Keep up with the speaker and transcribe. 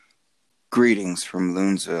Greetings from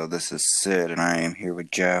Loonsville. This is Sid, and I am here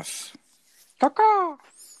with Jeff. Caca.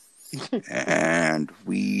 And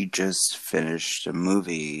we just finished a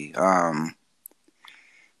movie.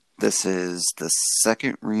 This is the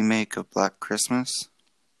second remake of Black Christmas,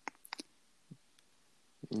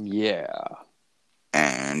 Yeah.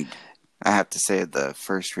 and I have to say the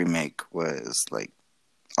first remake was like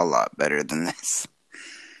a lot better than this.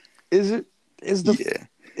 Is it is the Yeah.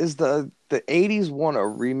 is the 80s one a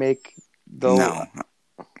remake though? No,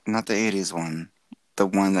 not the 80s one. The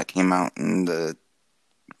one that came out in the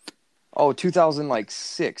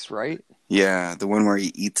 2006, right? the one where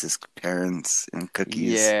he eats his parents and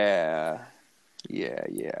cookies. Yeah.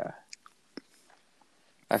 Yeah.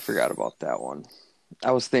 I forgot about that one.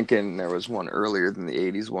 I was thinking there was one earlier than the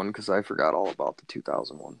 80s one because I forgot all about the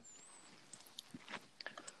 2001.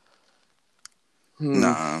 No,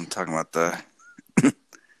 I'm talking about the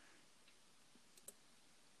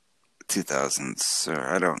 2000s, or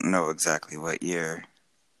I don't know exactly what year.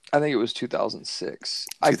 I think it was 2006.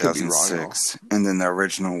 I could be wrong though. 2006, and then the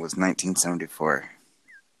original was 1974.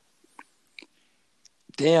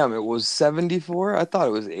 Damn, it was 74? I thought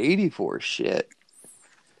it was 84. Shit.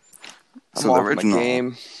 I'm So the off my original,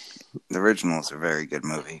 game. the original is a very good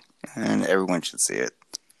movie, and everyone should see it.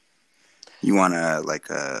 You want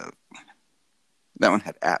to that one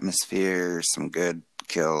had atmosphere, some good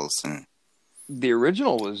kills, and The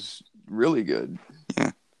original was really good.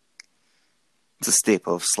 yeah, it's a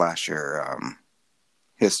staple of slasher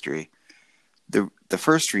history. The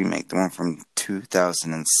first remake, the one from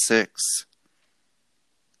 2006,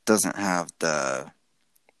 doesn't have the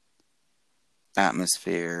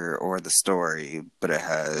atmosphere or the story, but it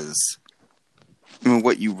has,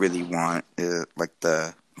 what you really want is like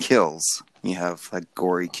the kills. You have like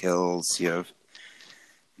gory kills, you have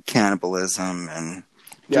cannibalism, and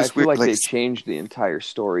Yeah, I just feel weird, like like, they changed the entire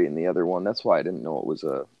story in the other one. That's why I didn't know it was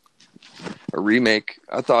a remake.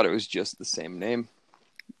 I thought it was just the same name.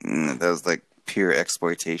 that was like pure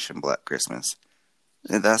exploitation. Black Christmas.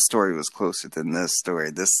 And that story was closer than this story.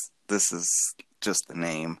 This is just the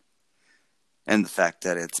name and the fact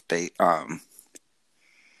that it's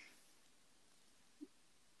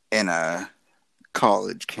in a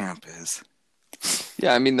college campus.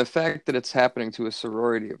 Yeah, I mean the fact that it's happening to a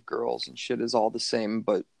sorority of girls and shit is all the same,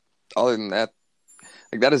 but other than that,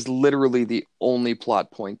 like that is literally the only plot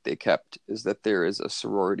point they kept is that there is a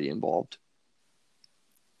sorority involved.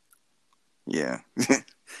 Yeah.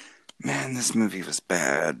 Man, this movie was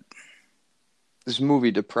bad. This movie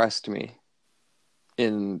depressed me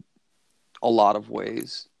in a lot of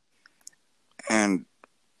ways. And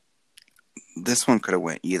this one could have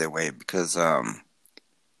went either way because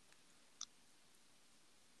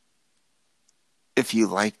if you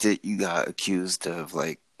liked it, you got accused of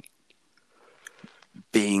like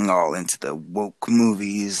being all into the woke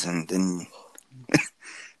movies, and then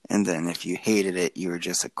if you hated it, you were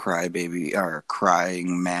just a crybaby or a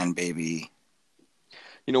crying man baby.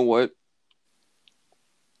 You know what?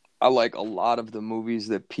 I like a lot of the movies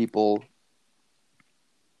that people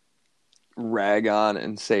rag on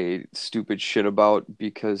and say stupid shit about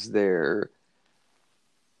because they're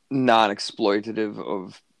non-exploitative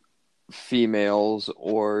of females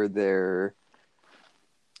or they're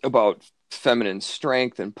about feminine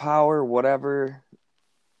strength and power, whatever.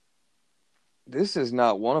 This is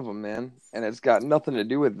not one of them, man. And it's got nothing to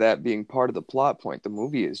do with that being part of the plot point. The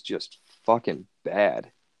movie is just fucking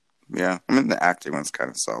bad. Yeah, I mean the acting was kind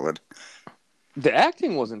of solid. The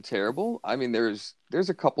acting wasn't terrible. I mean, there's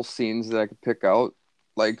a couple scenes that I could pick out,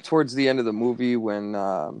 like towards the end of the movie when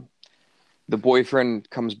the boyfriend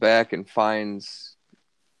comes back and finds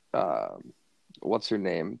what's her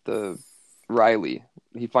name, the Riley.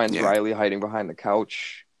 He finds Yeah, Riley hiding behind the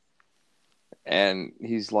couch, and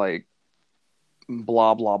he's like,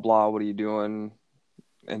 "Blah blah blah. What are you doing?"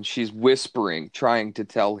 And she's whispering, trying to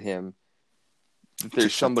tell him that there's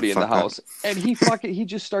just shut the somebody in the fuck up. house, and he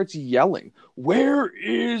just starts yelling, "Where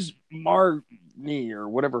is Marnie?" or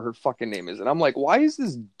whatever her fucking name is, and I'm like, why is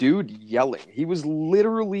this dude yelling? He was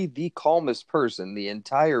literally the calmest person the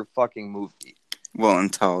entire fucking movie. Well,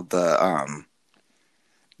 until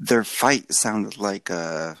their fight sounded like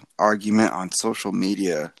a argument on social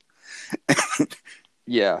media.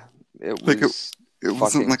 Yeah, it Like was it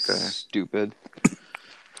wasn't fucking like a stupid.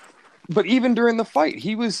 But even during the fight,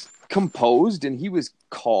 he was composed and he was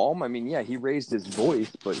calm. I mean, yeah, he raised his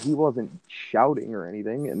voice, but he wasn't shouting or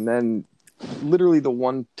anything. And then, literally, the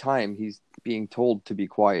one time he's being told to be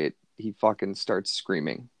quiet, he fucking starts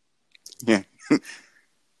screaming. yeah.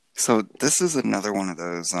 So this is another one of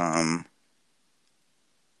those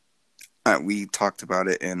We talked about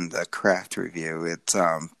it in the Craft review. It's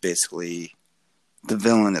basically the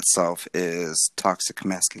villain itself is toxic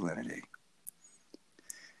masculinity,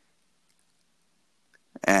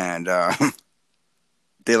 and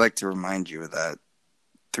they like to remind you of that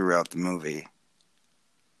throughout the movie,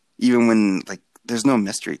 even when like there's no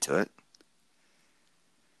mystery to it.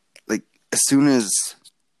 Like as soon as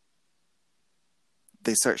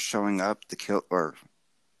they start showing up, the killer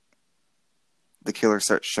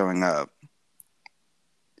starts showing up,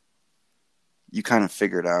 you kind of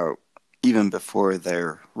figured out even before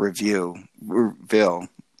their reveal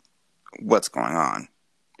what's going on.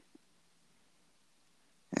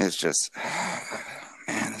 It's just,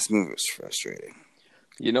 man, this movie was frustrating.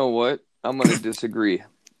 You know what? I'm going to disagree.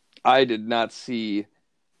 I did not see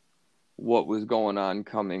what was going on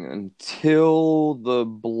coming until the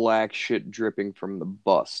black shit dripping from the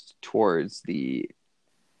bust towards the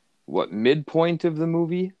midpoint of the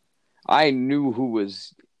movie. I knew who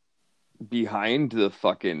was behind the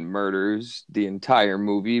fucking murders the entire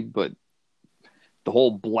movie, but the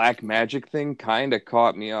whole black magic thing kind of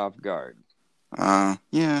caught me off guard.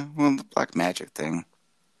 Yeah, well, the black magic thing.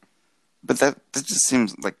 But that just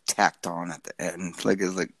seems like tacked on at the end. Like,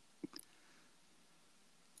 it's like,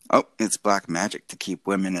 oh, it's black magic to keep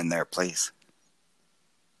women in their place.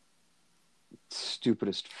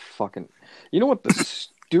 Stupidest fucking. You know what the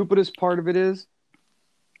stupidest part of it is?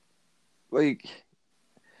 Like,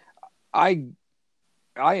 I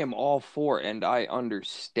am all for and I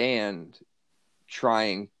understand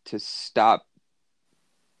trying to stop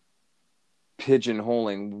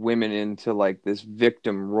pigeonholing women into like this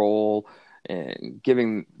victim role and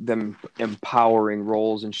giving them empowering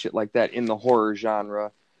roles and shit like that in the horror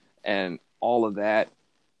genre and all of that.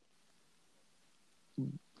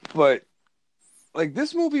 But like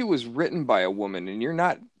this movie was written by a woman and you're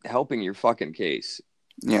not helping your fucking case.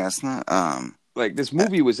 Yeah, it's not, like this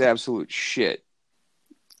movie was absolute shit.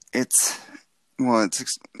 It's, well,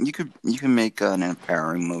 you can make an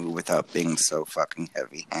empowering movie without being so fucking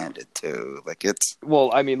heavy-handed too. Like it's, well,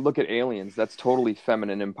 I mean, look at Aliens. That's totally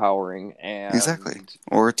feminine empowering and exactly.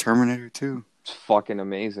 Or Terminator 2. It's fucking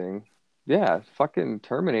amazing. Yeah, fucking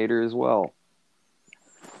Terminator as well.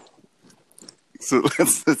 So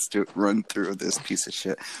let's do run through this piece of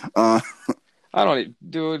shit. I don't,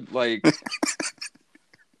 dude. Like,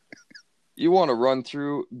 you want to run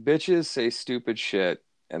through? Bitches say stupid shit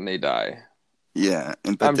and they die. Yeah,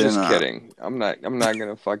 but I'm just kidding. I'm not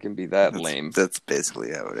gonna fucking be that lame. That's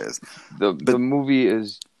basically how it is. The movie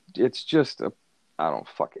is. It's just a. I don't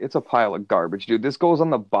fuck. It's a pile of garbage, dude. This goes on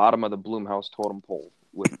the bottom of the Blumhouse totem pole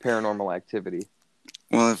with Paranormal Activity.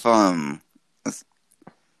 Well,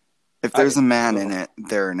 if there's a man in it,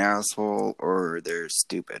 they're an asshole or they're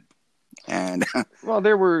stupid. And well,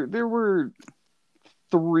 there were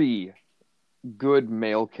 3 good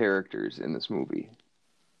male characters in this movie.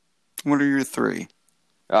 What are your 3?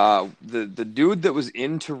 The dude that was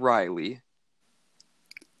into Riley.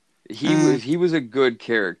 He was a good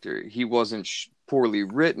character. He wasn't poorly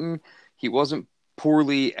written. He wasn't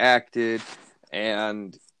poorly acted,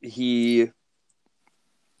 and he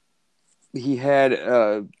had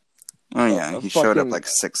he showed up like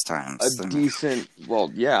 6 times. A decent.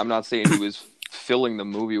 Well, yeah, I'm not saying he was filling the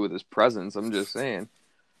movie with his presence. I'm just saying.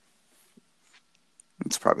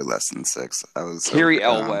 It's probably less than 6. I was Cary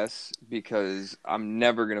Elwes, because I'm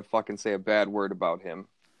never gonna fucking say a bad word about him.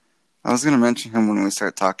 I was gonna mention him when we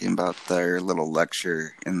start talking about their little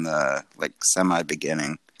lecture in the like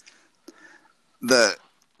semi-beginning.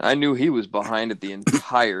 I knew he was behind it the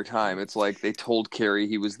entire time. It's like they told Cary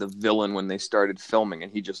he was the villain when they started filming,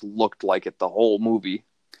 and he just looked like it the whole movie.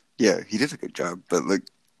 Yeah, he did a good job, but like,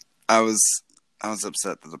 I was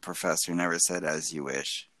upset that the professor never said "as you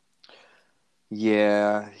wish."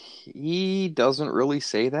 Yeah, he doesn't really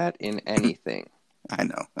say that in anything. I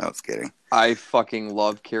know, I was kidding. I fucking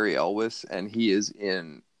love Cary Elwes, and he is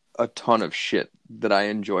in a ton of shit that I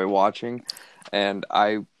enjoy watching, and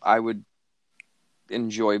I would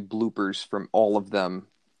enjoy bloopers from all of them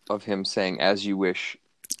of him saying "as you wish."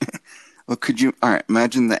 Well, all right,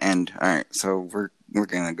 imagine the end. All right, so we're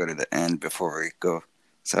gonna go to the end before we go.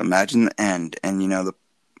 So imagine the end, and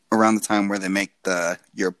around the time where they make the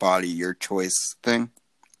your body, your choice thing.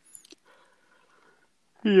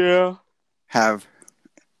 Yeah.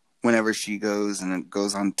 Whenever she goes and it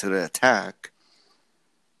goes on to the attack,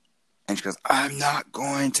 and she goes, "I'm not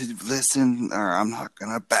going to listen, or I'm not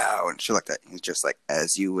gonna bow," and shit like that. He's just like,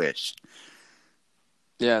 "as you wish."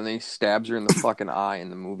 Yeah, and then he stabs her in the fucking eye,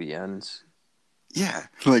 and the movie ends. Yeah,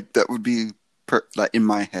 like that would be like in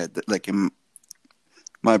my head, like in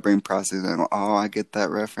my brain processing. Oh, I get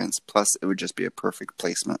that reference. Plus, it would just be a perfect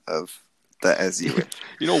placement of The As You Wish.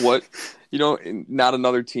 You know what? Not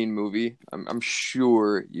another teen movie. I'm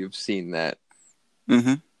sure you've seen that,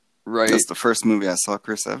 Mm-hmm. right? That's the first movie I saw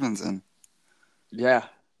Chris Evans in. Yeah.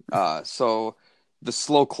 So the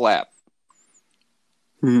slow clap.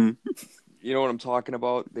 Mm-hmm. You know what I'm talking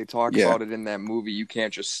about? They talk Yeah. about it in that movie. You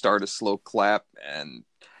can't just start a slow clap, and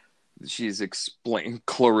she's explaining.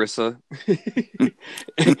 Clarissa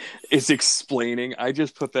is explaining. I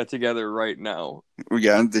just put that together right now.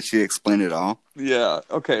 Yeah, did she explain it all? Yeah.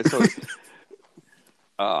 Okay. So,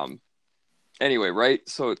 anyway, right?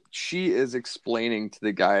 So she is explaining to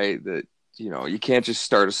the guy that, you can't just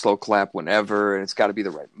start a slow clap whenever, and it's got to be the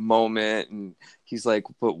right moment. And he's like,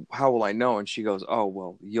 but how will I know? And she goes, oh,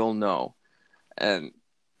 well, you'll know. And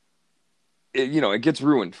it gets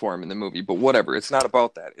ruined for him in the movie, but whatever. It's not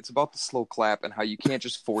about that. It's about the slow clap and how you can't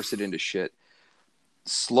just force it into shit.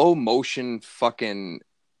 Slow motion fucking.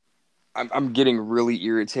 I'm getting really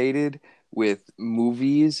irritated with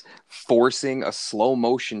movies forcing a slow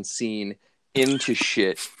motion scene into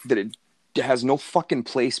shit that it has no fucking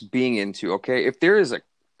place being into, okay? If there is a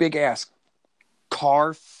big ass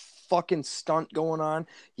car fucking stunt going on,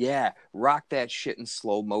 yeah, rock that shit in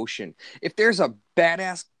slow motion. If there's a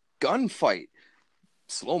badass gunfight,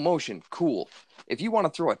 slow motion, cool. If you want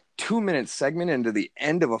to throw a 2-minute segment into the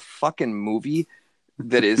end of a fucking movie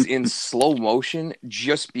that is in slow motion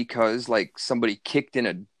just because like somebody kicked in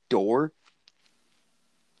a door,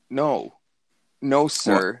 no,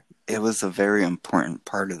 sir. Well, it was a very important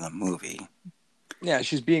part of the movie. Yeah,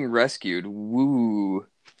 she's being rescued. Woo.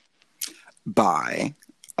 By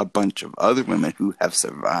a bunch of other women who have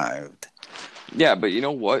survived. Yeah, but you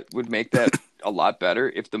know what would make that a lot better?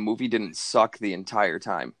 If the movie didn't suck the entire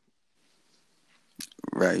time.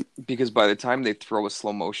 Right. Because by the time they throw a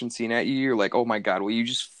slow motion scene at you, you're like, oh my God, will you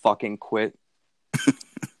just fucking quit?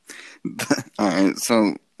 All right,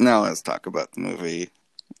 so now let's talk about the movie.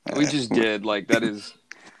 We just did. Like, that is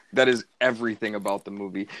everything about the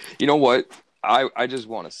movie. You know what? I just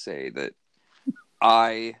want to say that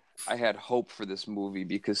I had hope for this movie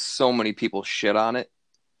because so many people shit on it,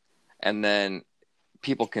 and then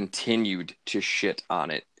people continued to shit on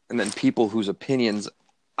it, and then people whose opinions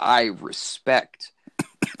I respect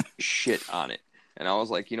shit on it. And I was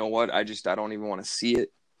like, you know what? I don't even want to see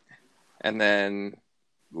it. And then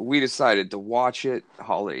we decided to watch it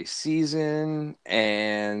holiday season,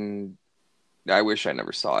 and I wish I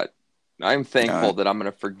never saw it. I'm thankful that I'm going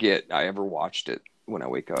to forget I ever watched it when I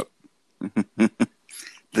wake up.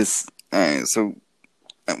 So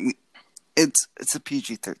it's a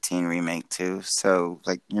PG-13 remake too, so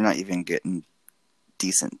like you're not even getting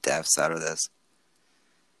decent deaths out of this.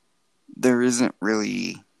 There isn't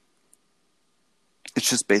really. It's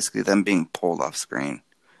just basically them being pulled off screen.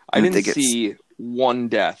 I didn't see one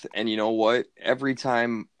death, and you know what? Every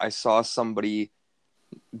time I saw somebody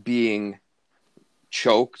being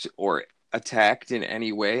choked or attacked in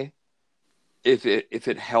any way, if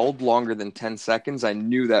it held longer than 10 seconds, I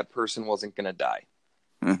knew that person wasn't going to die.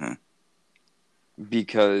 Mm-hmm.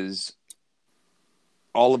 Because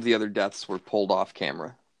all of the other deaths were pulled off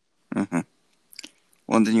camera. Mm-hmm.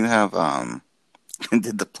 Well, then you have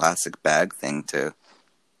did the plastic bag thing too.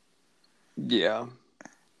 Yeah.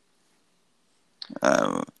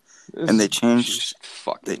 And they changed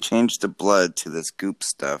the blood to this goop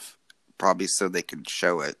stuff, probably so they could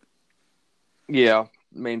show it. Yeah,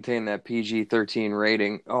 maintain that PG-13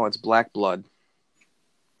 rating. Oh, it's black blood.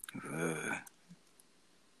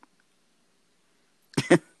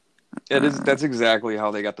 That's exactly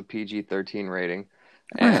how they got the PG-13 rating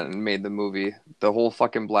and made the movie. The whole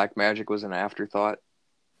fucking black magic was an afterthought.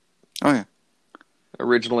 Oh yeah.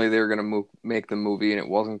 Originally, they were going to make the movie and it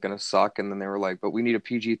wasn't going to suck. And then they were like, but we need a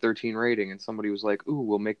PG-13 rating. And somebody was like, ooh,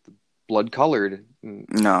 we'll make the blood colored.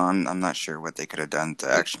 No, I'm not sure what they could have done to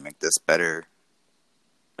actually make this better.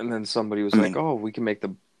 And then somebody was like, oh, we can make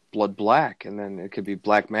the blood black. And then it could be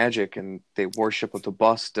black magic. And they worship with the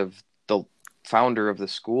bust of the founder of the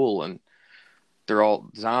school. And they're all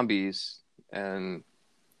zombies. And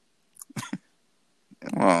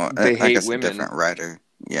well, they hate guess women. A different writer.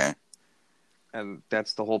 Yeah. And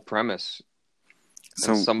that's the whole premise.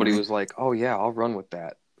 So and somebody was like, "Oh yeah, I'll run with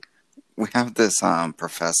that." We have this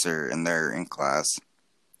professor in class,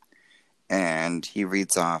 and he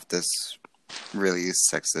reads off this really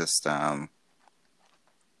sexist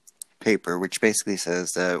paper, which basically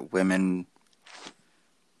says that women.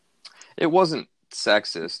 It wasn't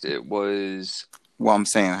sexist. It was. Well, I'm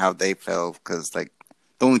saying how they felt because like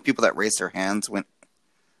the only people that raised their hands went.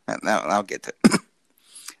 I'll get to.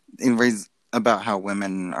 It raised about how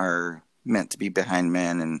women are meant to be behind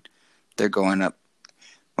men and they're going up.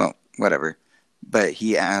 Well, whatever. But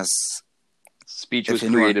he asks Speech if was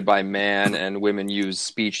anyone, created by man, and women use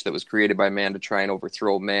speech that was created by man to try and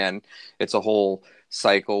overthrow man. It's a whole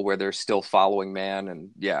cycle where they're still following man, and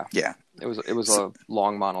yeah, yeah, it was so, a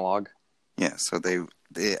long monologue. yeah. So they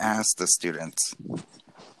asked the students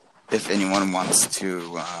if anyone wants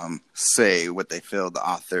to say what they feel the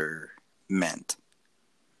author meant.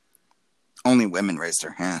 Only women raised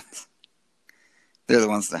their hands. They're the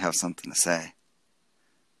ones that have something to say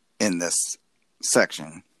in this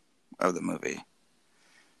section of the movie.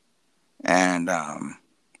 And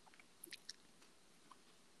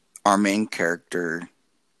our main character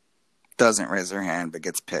doesn't raise her hand but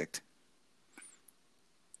gets picked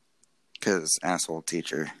because asshole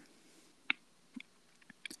teacher.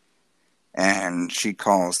 And she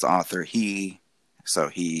calls the author he, so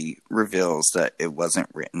he reveals that it wasn't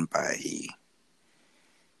written by he.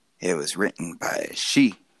 It was written by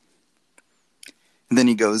she. And then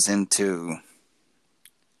he goes into,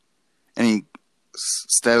 and he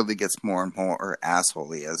steadily gets more and more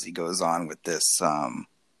assholey as he goes on with this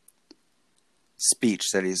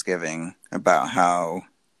speech that he's giving about how,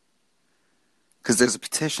 because there's a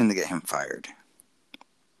petition to get him fired.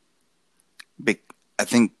 I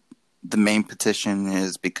think the main petition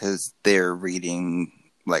is because they're reading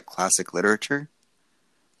like classic literature.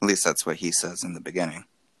 At least that's what he says in the beginning.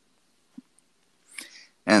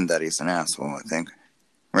 And that he's an asshole, I think.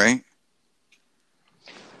 Right?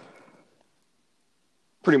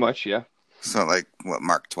 Pretty much, yeah. So like what,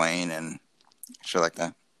 Mark Twain and shit like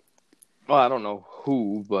that? Well, I don't know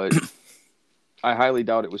who, but I highly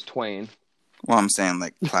doubt it was Twain. Well, I'm saying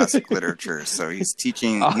like classic literature. So he's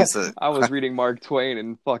teaching. I was reading Mark Twain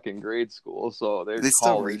in fucking grade school, so they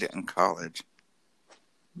still read it in college.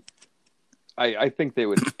 I think they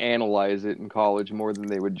would analyze it in college more than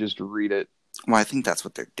they would just read it. Well, I think that's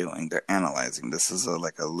what they're doing. They're analyzing. This is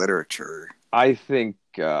like a literature. I think,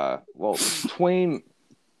 Twain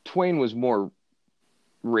was more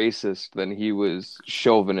racist than he was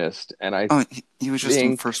chauvinist, and he was just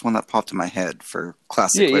the first one that popped in my head for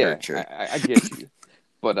classic literature. Yeah, I get you,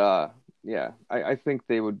 but I think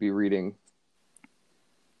they would be reading.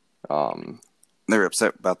 They're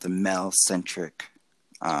upset about the male-centric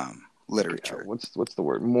literature. Yeah, what's the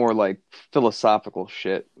word? More like philosophical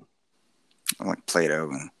shit, like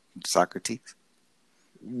Plato and Socrates.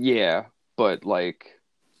 Yeah, but like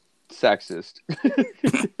sexist.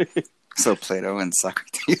 So Plato and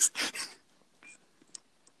Socrates.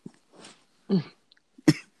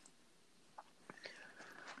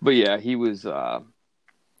 But yeah, he was.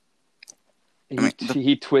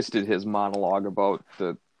 He twisted his monologue about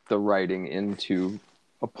the writing into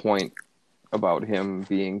a point about him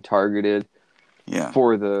being targeted. Yeah.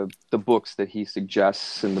 For the books that he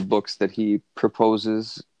suggests and the books that he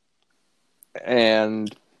proposes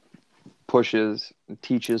and pushes and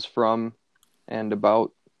teaches from and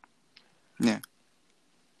about. Yeah.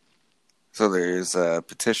 So there's a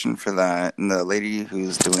petition for that, and the lady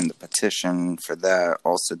who's doing the petition for that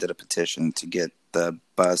also did a petition to get the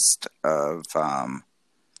bust of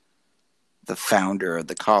the founder of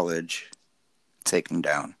the college taken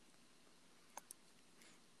down.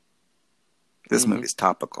 This movie's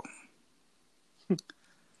topical.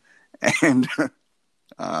 And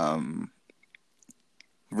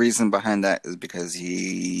reason behind that is because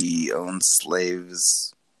he owns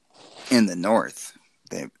slaves in the North.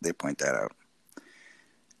 They point that out.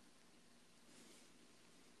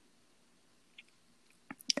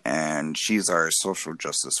 And she's our social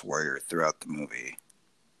justice warrior throughout the movie.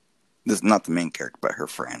 This is not the main character, but her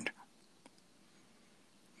friend.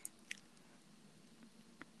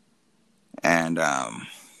 And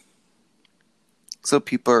so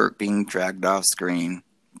people are being dragged off screen,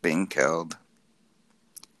 being killed.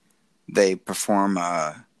 They perform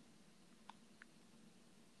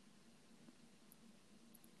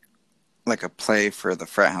like a play for the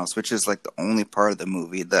frat house, which is like the only part of the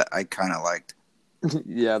movie that I kind of liked.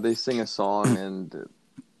 Yeah, they sing a song and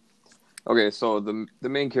okay, so the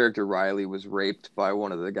main character Riley was raped by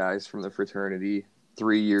one of the guys from the fraternity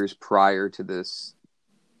 3 years prior to this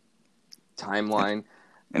timeline,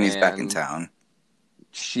 and he's back in town.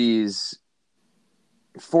 She's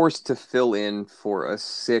forced to fill in for a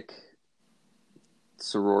sick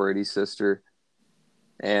sorority sister,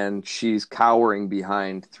 and she's cowering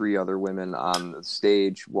behind 3 other women on the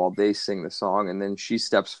stage while they sing the song, and then she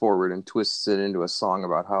steps forward and twists it into a song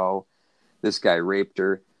about how this guy raped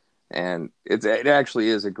her, and it actually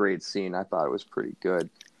is a great scene. I thought it was pretty good.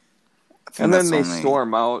 And then they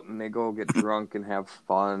storm out and they go get drunk and have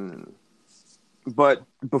fun. But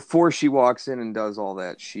before she walks in and does all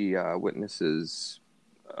that, she witnesses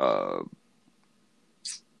a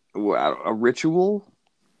ritual.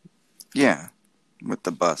 Yeah. with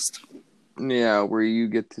the bust. Yeah, where you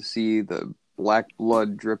get to see the black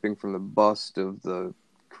blood dripping from the bust of the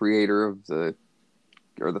creator of the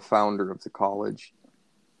founder of the college.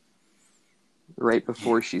 Right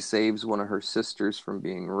before she saves one of her sisters from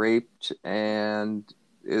being raped and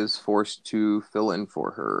is forced to fill in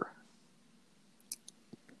for her.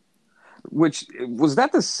 Which, was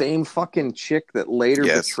that the same fucking chick that later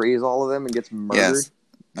Yes. betrays all of them and gets murdered? Yes.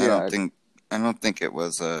 Yeah. I don't think it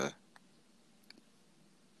was a.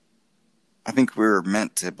 I think we were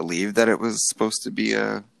meant to believe that it was supposed to be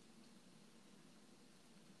a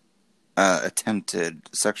attempted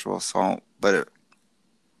sexual assault, but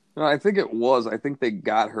No, I think it was. I think they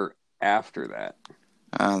got her after that.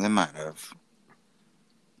 they might have.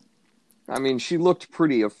 I mean, she looked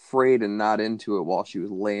pretty afraid and not into it while she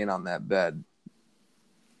was laying on that bed.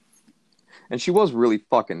 And she was really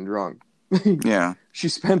fucking drunk. Yeah. She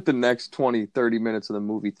spent the next 20, 30 minutes of the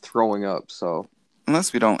movie throwing up, so.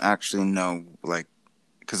 Unless we don't actually know, like,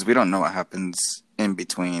 because we don't know what happens in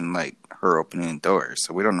between, like, her opening the door.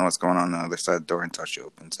 So we don't know what's going on the other side of the door until she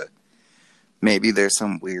opens it. Maybe there's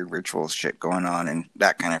some weird ritual shit going on, and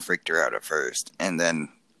that kind of freaked her out at first. And then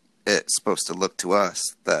it's supposed to look to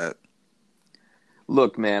us that...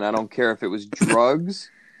 Look, man, I don't care if it was drugs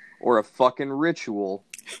or a fucking ritual.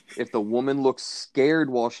 If the woman looks scared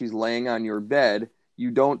while she's laying on your bed,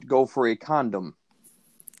 you don't go for a condom.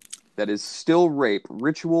 That is still rape,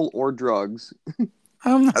 ritual or drugs.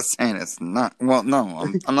 I'm not saying it's not... Well, no,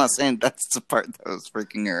 I'm not saying that's the part that was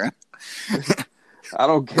freaking her out. I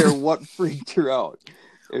don't care what freaked her out.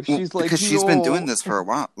 If she's like, because she's been doing this for a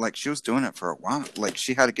while. Like, she was doing it for a while. Like,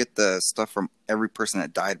 she had to get the stuff from every person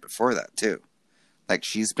that died before that, too. Like,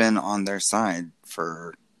 she's been on their side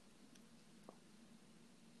for...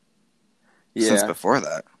 since before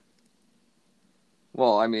that.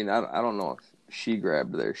 Well, I mean, I don't know if she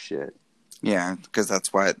grabbed their shit. Yeah, because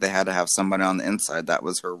that's why they had to have somebody on the inside. That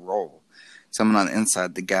was her role. Someone on the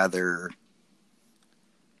inside to gather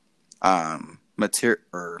material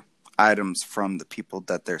or items from the people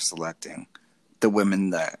that they're selecting. The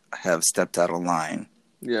women that have stepped out of line.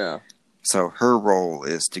 Yeah. So her role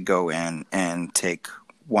is to go in and take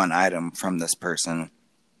one item from this person.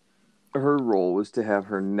 Her role was to have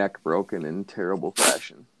her neck broken in terrible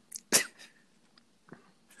fashion.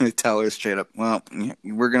 They tell her straight up, well,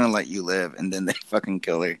 we're going to let you live, and then they fucking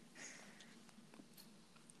kill her.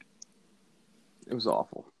 It was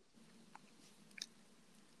awful.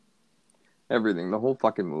 Everything, the whole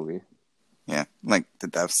fucking movie. Yeah, like, the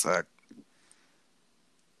death sucked.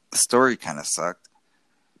 The story kind of sucked.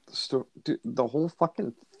 Dude, the whole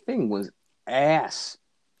fucking thing was ass.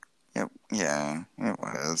 Yeah, it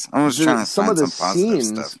was. I was trying to find some positive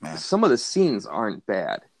stuff, man. Some of the scenes aren't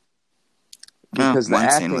bad. Because the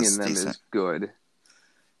acting in them is good.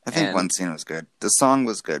 I think one scene was good. The song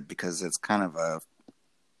was good because it's kind of a...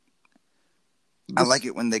 I like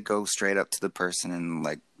it when they go straight up to the person and,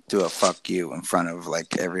 like, do a fuck you in front of,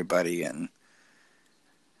 like, everybody. And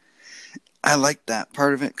I like that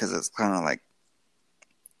part of it because it's kind of like...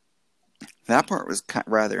 That part was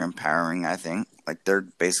rather empowering, I think. Like, they're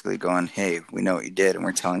basically going, hey, we know what you did, and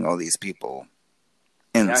we're telling all these people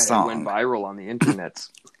in the song. It went viral on the internet.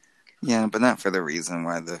 Yeah, but not for the reason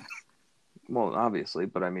why the... Well, obviously,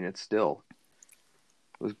 but I mean, it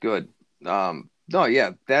was good. No,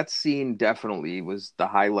 yeah, that scene definitely was the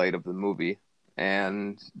highlight of the movie.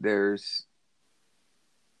 And there's...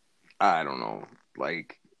 I don't know,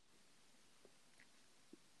 like...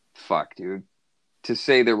 Fuck, dude. To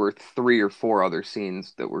say there were 3 or 4 other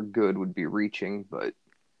scenes that were good would be reaching, but...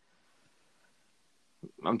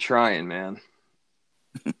 I'm trying, man.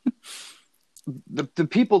 The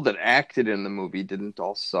people that acted in the movie didn't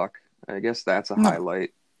all suck. I guess that's a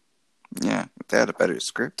highlight. Yeah, if they had a better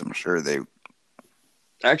script, I'm sure they...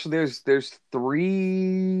 Actually, there's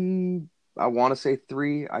 3... I want to say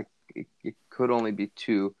 3. It could only be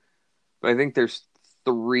 2. But I think there's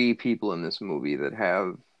 3 people in this movie that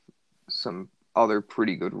have some other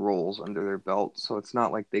pretty good roles under their belt. So it's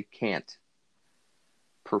not like they can't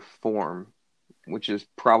perform, which is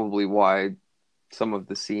probably why some of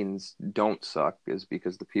the scenes don't suck, is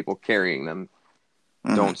because the people carrying them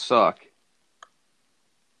don't suck.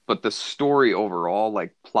 But the story overall,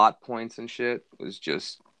 like plot points and shit, was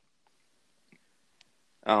just...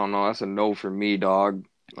 I don't know, that's a no for me, dog.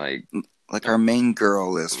 Like our main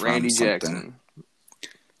girl is Randy from Jackson.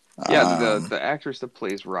 Yeah, the actress that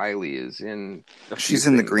plays Riley is in... She's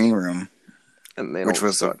in The Green Room, and they which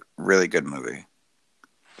was a really good movie.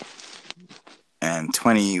 And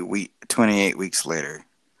 28 weeks later.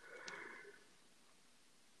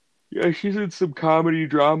 Yeah, she's in some comedy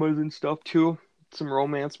dramas and stuff too. Some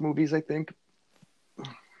romance movies, I think.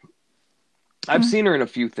 I've seen her in a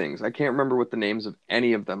few things. I can't remember what the names of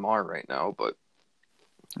any of them are right now, but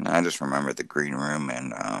I just remember The Green Room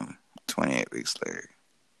and 28 Weeks Later.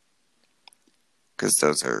 Because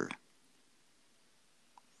those are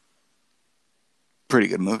pretty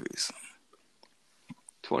good movies.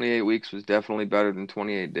 28 Weeks was definitely better than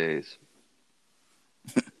 28 Days.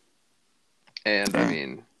 And, I Yeah,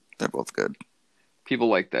 mean, they're both good. people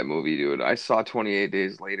like that movie, dude. I saw 28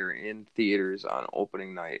 Days Later in theaters on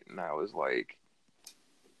opening night, and I was like,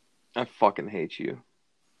 I fucking hate you.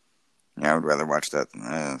 Yeah, I would rather watch that than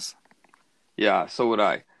this. Yeah, so would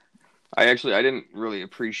I. I didn't really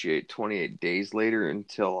appreciate 28 Days Later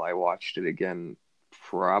until I watched it again,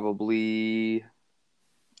 probably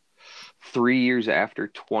 3 years after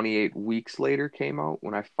 28 Weeks Later came out,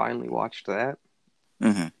 when I finally watched that.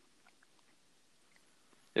 Mm-hmm.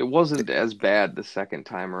 It wasn't as bad the second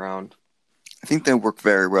time around. I think they work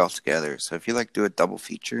very well together. So if you like do a double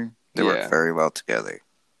feature, they work Yeah, very well together.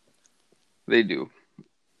 they do.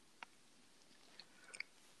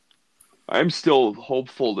 I'm still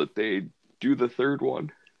hopeful that they do the third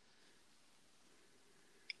one,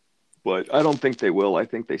 but I don't think they will. I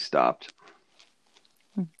think they stopped.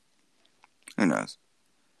 Who knows?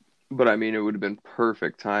 But I mean, it would have been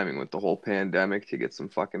perfect timing with the whole pandemic to get some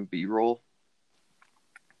fucking B-roll.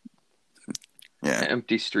 Yeah.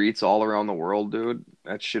 Empty streets all around the world, dude.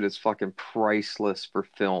 That shit is fucking priceless for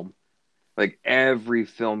film. Like every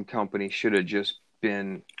film company should have just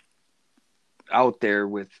been out there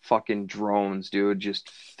with fucking drones, dude, just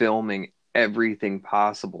filming everything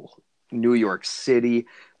possible. New York City,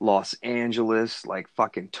 Los Angeles, like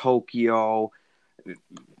fucking Tokyo,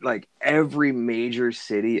 like every major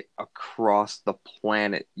city across the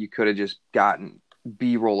planet. You could have just gotten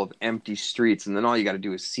B-roll of empty streets, and then all you got to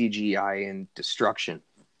do is CGI and destruction.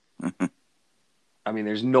 I mean,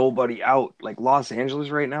 there's nobody out. Like Los Angeles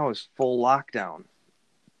right now is full lockdown.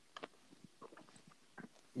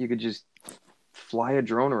 You could just fly a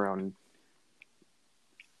drone around.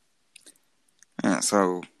 Yeah,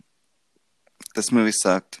 so this movie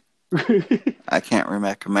sucked. I can't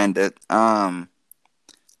recommend it. But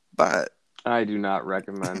I do not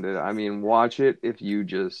recommend it. I mean, watch it if you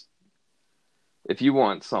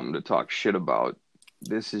want something to talk shit about.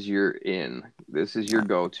 This is your in. This is your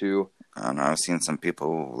go-to. I don't know. I've seen some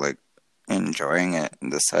people like enjoying it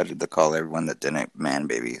and decided to call everyone that didn't man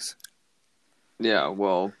babies. Yeah,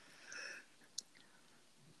 well,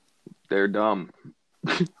 they're dumb.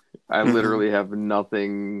 I literally have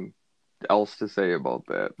nothing else to say about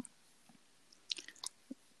that. I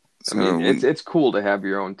So mean, it's cool to have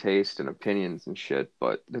your own taste and opinions and shit,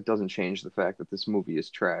 but it doesn't change the fact that this movie is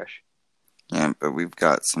trash. yeah, but we've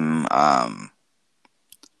got some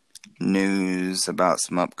news about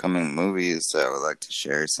some upcoming movies that I would like to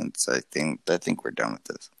share since I think we're done with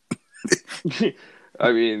this.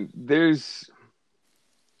 I mean, there's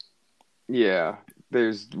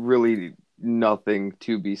really nothing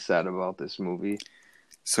to be said about this movie.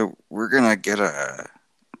 So we're gonna get a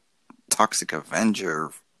Toxic Avenger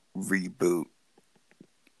reboot.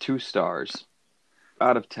 2 stars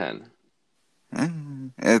out of 10.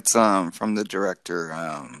 It's from the director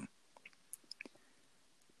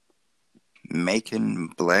Macon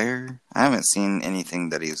Blair. I haven't seen anything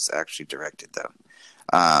that he's actually directed though.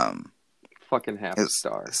 Fucking half a It's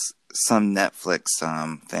star. some Netflix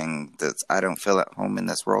thing that I don't feel at home in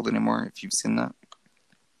this world anymore. If you've seen that,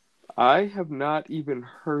 I have not even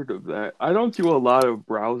heard of that. I don't do a lot of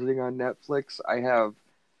browsing on Netflix. I have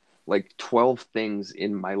like 12 things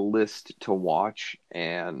in my list to watch,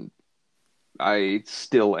 and I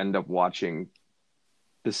still end up watching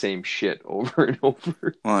the same shit over and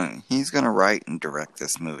over. well, he's gonna write and direct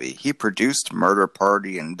this movie. He produced Murder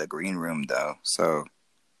Party and The Green Room though, so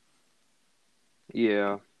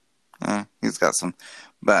Yeah. he's got some.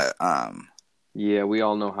 But Yeah, we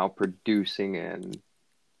all know how producing and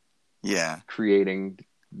yeah, creating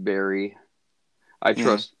vary.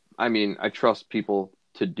 yeah. I trust people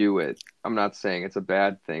to do it. I'm not saying it's a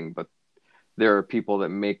bad thing, but there are people that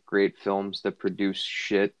make great films that produce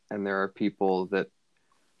shit, and there are people that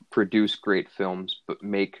produce great films but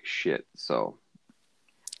make shit. So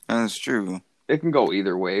That's true. it can go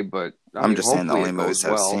either way, but I I'm mean, just saying the hopefully only it goes movies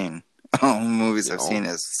I've well. seen. Only movies You I've know, seen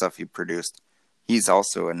is stuff he produced. He's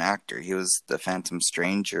also an actor. He was the Phantom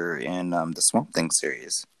Stranger in the Swamp Thing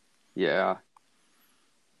series. yeah.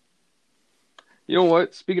 You know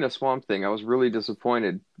what? Speaking of Swamp Thing, I was really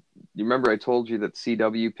disappointed. You remember I told you that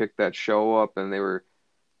CW picked that show up and they were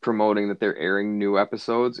promoting that they're airing new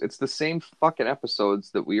episodes? It's the same fucking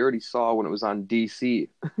episodes that we already saw when it was on DC.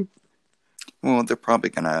 Well, they're probably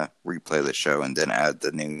gonna replay the show and then add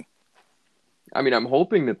the new I mean, I'm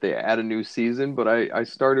hoping that they add a new season, but I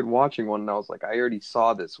started watching one and I was like, I already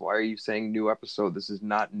saw this. Why are you saying new episode? This is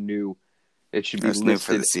not new. It should be That's new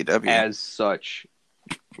for the listed CW. as such,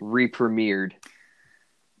 re-premiered.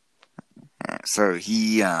 So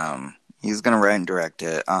he's gonna write and direct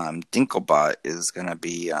it. Dinklebot is gonna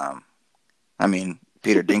be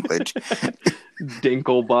Peter Dinklage.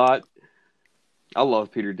 Dinklebot. I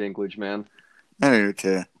love Peter Dinklage, man. I do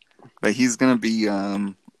too. But he's gonna be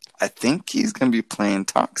I think he's gonna be playing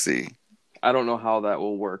Toxie. I don't know how that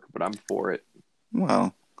will work, but I'm for it.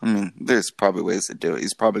 Well, I mean, there's probably ways to do it.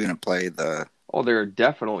 He's probably gonna play the Oh, there are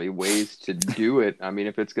definitely ways to do it. I mean,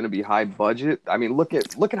 if it's going to be high budget, I mean, look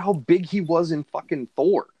at how big he was in fucking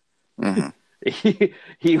Thor. mm-hmm.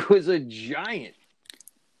 He was a giant.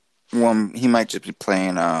 Well, he might just be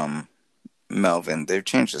playing Melvin. They've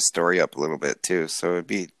changed the story up a little bit too, so it'd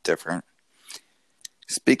be different.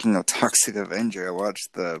 Speaking of Toxic Avenger, I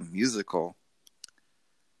watched the musical.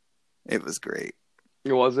 It was great.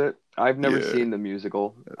 Was it? I've never seen the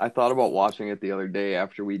musical. I thought about watching it the other day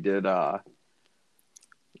after we did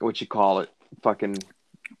fucking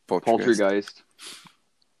Poltergeist.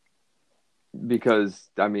 Because,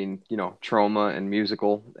 I mean, you know, Troma and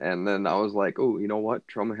musical. And then I was like, oh, you know what?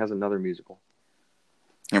 Troma has another musical.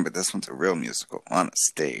 Yeah, but this one's a real musical on a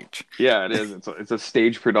stage. Yeah, it is. It's a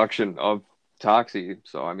stage production of Toxie.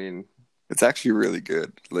 So, I mean... It's actually really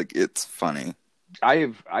good. Like, it's funny.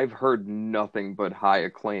 I've heard nothing but high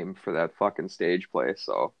acclaim for that fucking stage play,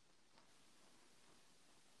 so...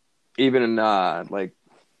 Even in, like...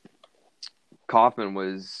 Kaufman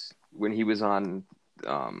was... When he was on...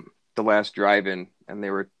 The Last Drive-In,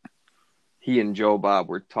 and he and Joe Bob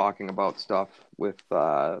were talking about stuff with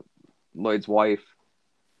Lloyd's wife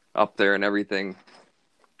up there and everything.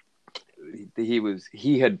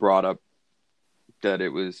 He had brought up that it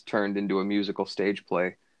was turned into a musical stage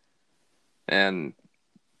play, and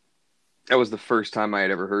that was the first time I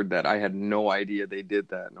had ever heard that. I had no idea they did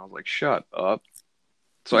that, and I was like, "Shut up!"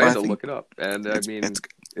 So I had to look it up, and I mean,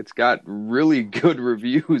 it's got really good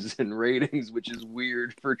reviews and ratings, which is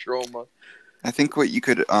weird for Troma. I think what you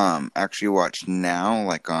could actually watch now,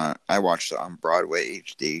 like I watched it on Broadway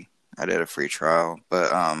HD. I did a free trial,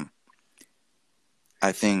 but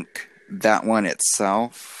I think that one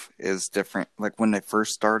itself is different. Like when they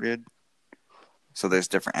first started, so there's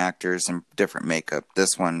different actors and different makeup.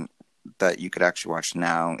 This one that you could actually watch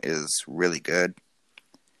now is really good.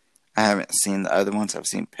 I haven't seen the other ones. I've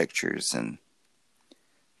seen pictures and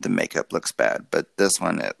the makeup looks bad, but this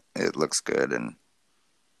one it looks good and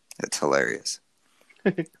it's hilarious.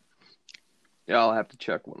 Yeah, I'll have to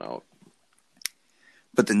check one out.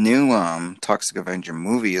 But the new Toxic Avenger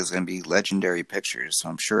movie is going to be Legendary Pictures, so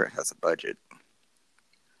I'm sure it has a budget.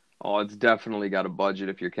 Oh, it's definitely got a budget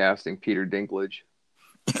if you're casting Peter Dinklage.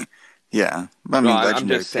 Yeah, I mean, I'm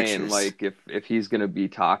just saying, like, if he's going to be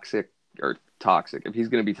toxic, if he's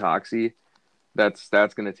going to be Toxie, that's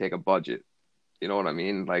going to take a budget. You know what I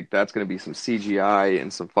mean? Like, that's going to be some CGI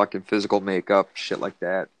and some fucking physical makeup, shit like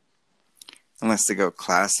that. Unless they go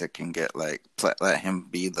classic and get, like, let him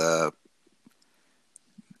be the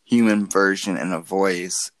human version in a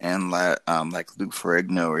voice and let, like, Lou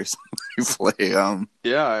Ferrigno or somebody play,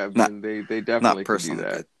 yeah, I mean, they definitely could do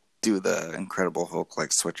that. Do the Incredible Hulk,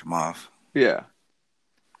 like, switch him off. Yeah.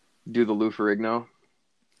 Do the Lou Ferrigno?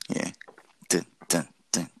 Yeah. Dun, dun,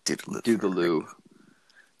 dun, do the Lou. Do the Lou.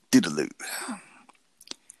 Do the Lou.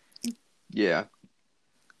 Yeah.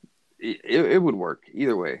 It would work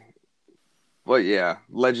either way. But yeah,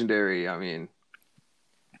 Legendary, I mean,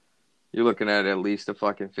 you're looking at least a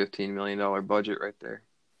fucking $15 million budget right there.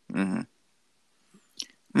 Mm-hmm.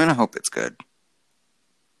 I mean, I hope it's good.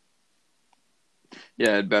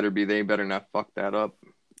 Yeah, it better be. They better not fuck that up.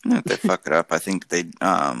 If they fuck it up, I think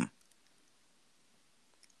I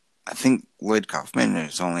think Lloyd Kaufman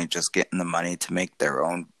is only just getting the money to make their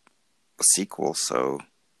own sequel, so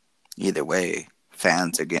either way,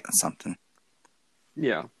 fans are getting something.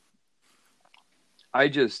 Yeah. I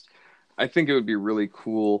think it would be really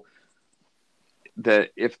cool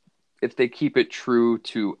that if they keep it true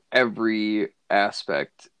to every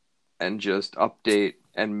aspect and just update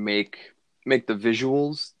and make the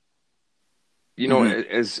visuals, you know,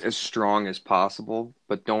 as strong as possible,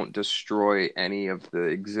 but don't destroy any of the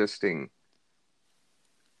existing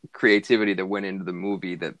creativity that went into the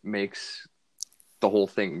movie that makes the whole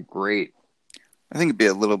thing great. I think it'd be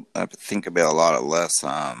a lot less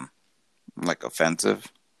like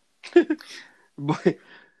offensive. But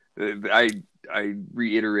I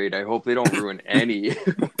reiterate, I hope they don't ruin any of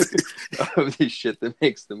the shit that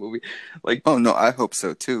makes the movie. Like, oh no, I hope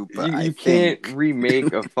so too. But you can't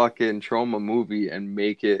remake a fucking Troma movie and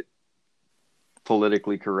make it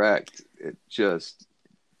politically correct. It just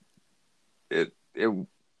it it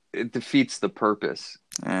it defeats the purpose.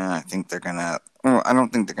 I think they're gonna. Well, I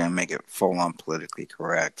don't think they're gonna make it full on politically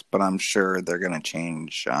correct, but I'm sure they're gonna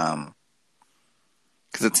change.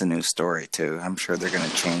 Because it's a new story too. I'm sure they're gonna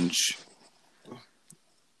change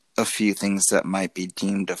a few things that might be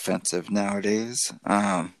deemed offensive nowadays.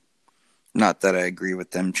 Not that I agree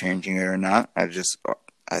with them changing it or not.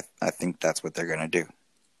 I think that's what they're gonna do.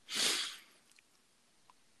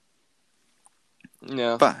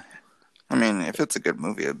 Yeah. But I mean, if it's a good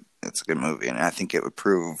movie, it's a good movie, and I think it would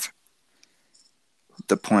prove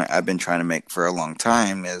the point I've been trying to make for a long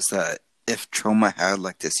time is that if Troma had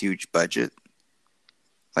like this huge budget,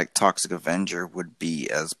 like Toxic Avenger would be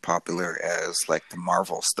as popular as like the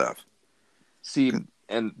Marvel stuff. See,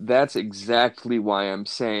 and that's exactly why I'm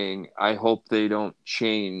saying I hope they don't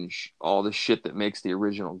change all the shit that makes the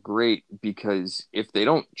original great, because if they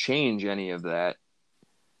don't change any of that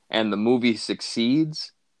and the movie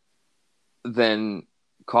succeeds, then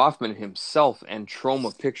Kaufman himself and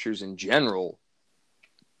Troma Pictures in general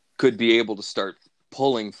could be able to start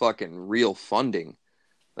pulling fucking real funding.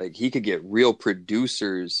 Like, he could get real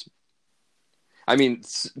producers. I mean,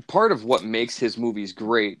 part of what makes his movies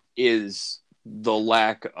great is the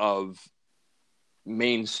lack of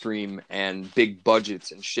mainstream and big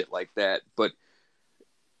budgets and shit like that. But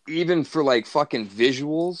even for like fucking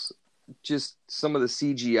visuals, just some of the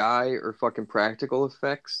CGI or fucking practical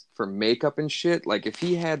effects for makeup and shit, like if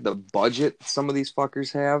he had the budget some of these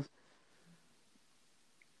fuckers have,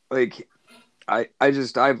 like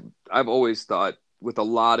I've always thought with a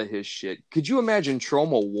lot of his shit, could you imagine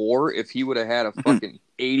Troma War if he would have had a fucking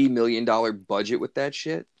 $80 million budget with that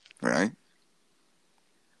shit? Right.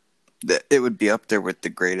 It would be up there with the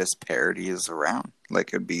greatest parodies around.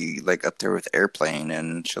 Like, it'd be like up there with Airplane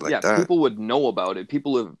and shit like that. People would know about it.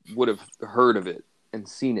 People would have heard of it and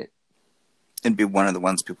seen it. It'd be one of the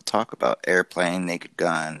ones people talk about. Airplane, Naked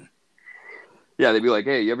Gun. Yeah, they'd be like,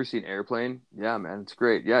 hey, you ever seen Airplane? Yeah, man, it's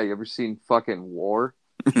great. Yeah, you ever seen fucking War?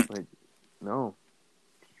 Like, no.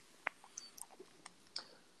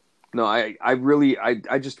 No,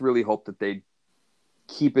 I just really hope that they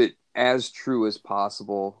keep it as true as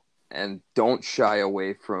possible and don't shy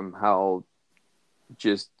away from how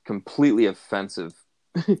just completely offensive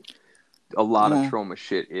a lot of Troma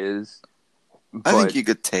shit is. I think you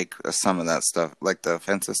could take some of that stuff, like the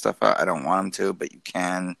offensive stuff out. I don't want them to, but you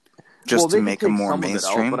can, just to make them more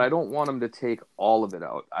mainstream. Out, but I don't want them to take all of it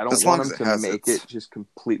out. I don't want them to make it just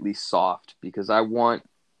completely soft, because I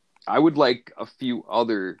would like a few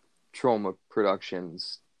other Troma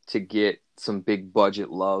productions to get some big budget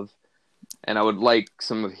love, and I would like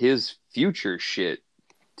some of his future shit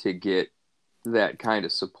to get that kind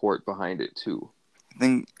of support behind it too.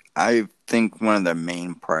 I think one of the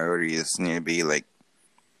main priorities need to be like,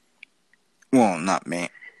 well, not main,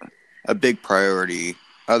 a big priority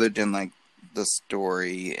other than like the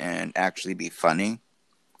story and actually be funny.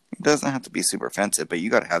 It doesn't have to be super offensive, but you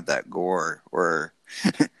got to have that gore, or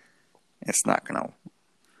it's not gonna.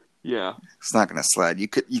 Yeah, it's not gonna slide. You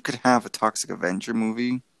could have a Toxic Avenger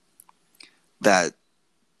movie that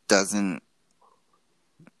doesn't.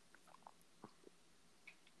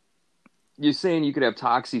 You're saying you could have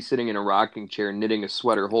Toxie sitting in a rocking chair, knitting a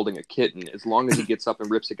sweater, holding a kitten. As long as he gets up and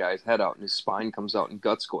rips a guy's head out and his spine comes out and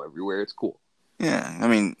guts go everywhere, it's cool. Yeah, I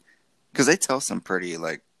mean, because they tell some pretty,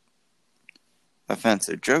 like,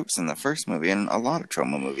 offensive jokes in the first movie and a lot of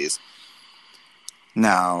Troma movies.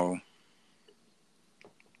 Now,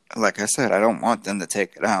 like I said, I don't want them to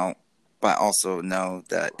take it out, but I also know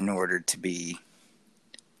that in order to be...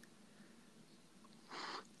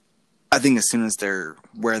 I think as soon as they're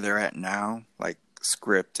where they're at now, like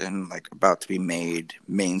script and like about to be made,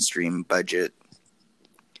 mainstream budget,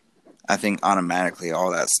 I think automatically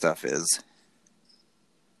all that stuff is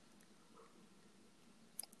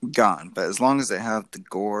gone. But as long as they have the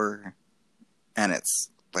gore and it's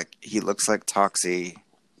like he looks like Toxie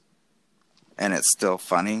and it's still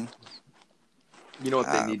funny. You know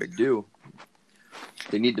what they need to do?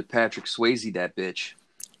 They need to Patrick Swayze that bitch.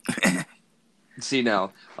 See,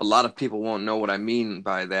 now, a lot of people won't know what I mean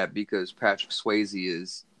by that, because Patrick Swayze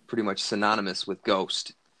is pretty much synonymous with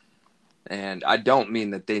Ghost. And I don't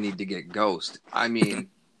mean that they need to get Ghost. I mean,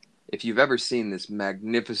 if you've ever seen this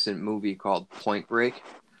magnificent movie called Point Break,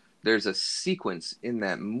 there's a sequence in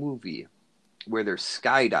that movie where they're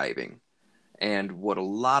skydiving. And what a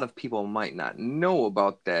lot of people might not know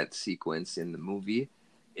about that sequence in the movie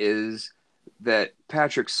is that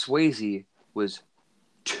Patrick Swayze was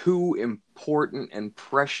too important and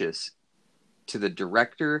precious to the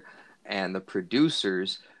director and the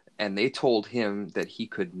producers and they told him that he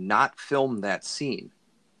could not film that scene.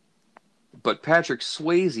 But Patrick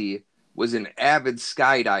Swayze was an avid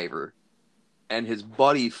skydiver, and his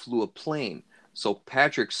buddy flew a plane. So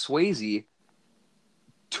Patrick Swayze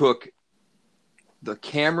took the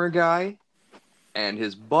camera guy and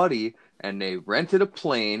his buddy, and they rented a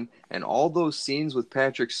plane, and all those scenes with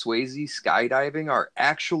Patrick Swayze skydiving are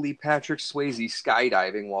actually Patrick Swayze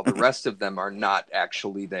skydiving, while the rest of them are not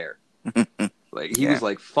actually there. Like, he was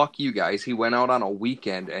like, fuck you guys. He went out on a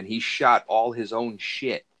weekend and he shot all his own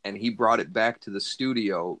shit, and he brought it back to the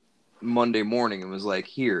studio Monday morning and was like,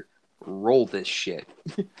 here, roll this shit.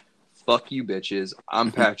 Fuck you bitches.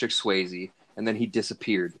 I'm Patrick Swayze. And then he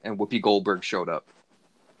disappeared, and Whoopi Goldberg showed up.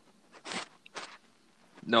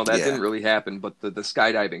 No, that didn't really happen, but the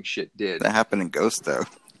skydiving shit did. That happened in Ghost, though.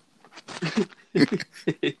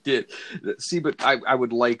 It did. See, but I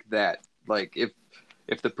would like that. Like,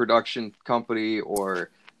 if the production company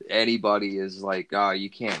or anybody is like, oh, you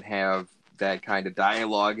can't have that kind of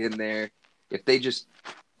dialogue in there. If they just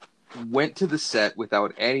went to the set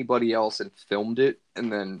without anybody else and filmed it,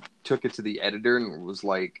 and then took it to the editor and was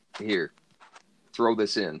like, here, throw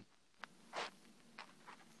this in.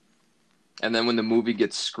 And then when the movie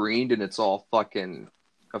gets screened and it's all fucking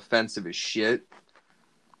offensive as shit,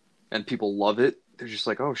 and people love it, they're just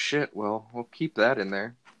like, oh shit, well, we'll keep that in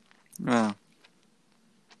there. Well,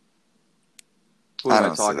 what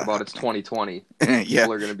am I talking about? It's 2020. Yeah.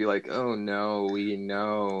 People are going to be like, oh no, we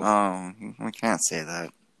know. Oh, we can't say that.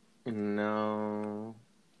 No.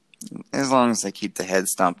 As long as they keep the head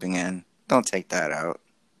stomping in. Don't take that out.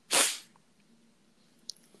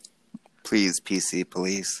 Please, PC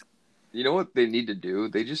police. You know what they need to do?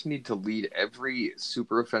 They just need to lead every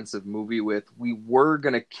super offensive movie with, we were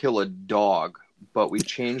going to kill a dog, but we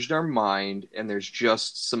changed our mind, and there's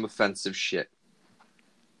just some offensive shit.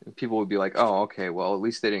 And people would be like, oh, okay, well, at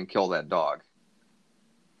least they didn't kill that dog.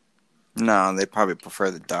 No, they probably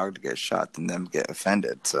prefer the dog to get shot than them get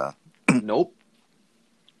offended, so. Nope.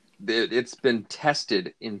 It's been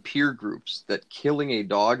tested in peer groups that killing a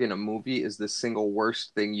dog in a movie is the single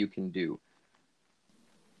worst thing you can do.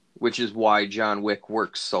 Which is why John Wick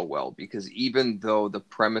works so well, because even though the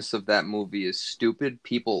premise of that movie is stupid,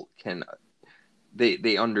 people can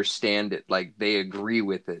they understand it. Like, they agree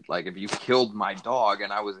with it. Like, if you killed my dog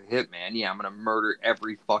and I was a hitman, yeah, I'm gonna murder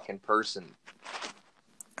every fucking person.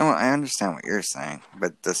 Oh, I understand what you're saying,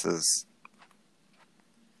 but this is,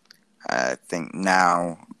 I think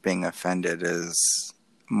now being offended is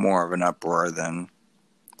more of an uproar than,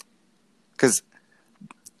 because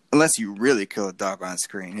unless you really kill a dog on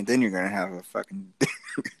screen, and then you're gonna have a fucking.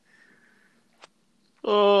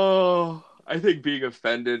 Oh, I think being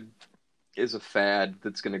offended is a fad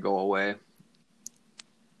that's gonna go away.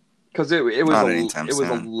 Because it was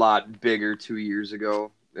a lot bigger 2 years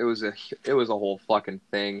ago. It was a whole fucking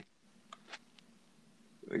thing.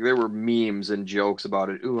 Like, there were memes and jokes about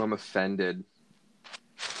it. Ooh, I'm offended.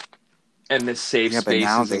 And the safe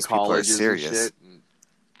spaces in colleges and shit.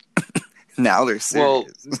 Now they're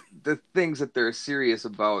serious. Well, the things that they're serious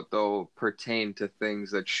about, though, pertain to things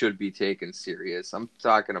that should be taken serious. I'm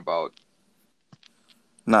talking about...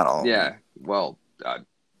 Not all. Yeah, well,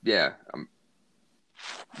 yeah. I'm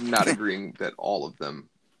not agreeing that all of them...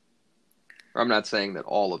 Or I'm not saying that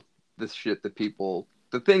all of this shit that people...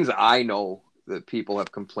 The things I know that people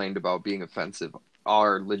have complained about being offensive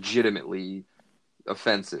are legitimately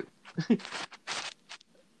offensive.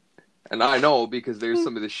 And I know because there's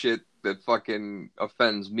some of the shit that fucking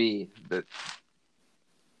offends me,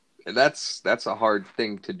 that's a hard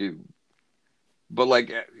thing to do. But,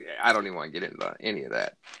 like, I don't even want to get into any of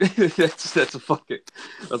that. that's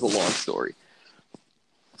a long story.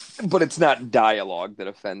 But it's not dialogue that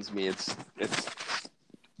offends me. It's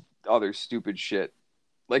other stupid shit.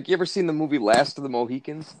 Like, you ever seen the movie Last of the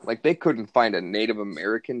Mohicans? Like, they couldn't find a Native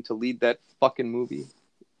American to lead that fucking movie.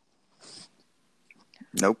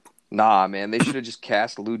 Nope. Nah, man, they should have just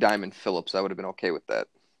cast Lou Diamond Phillips. I would have been okay with that.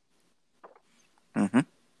 Mm-hmm. At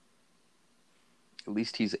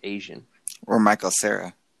least he's Asian. Or Michael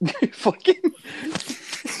Cera. Fucking...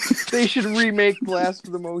 They should remake Last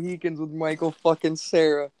of the Mohicans with Michael fucking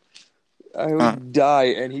Cera. I would die,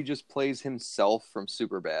 and he just plays himself from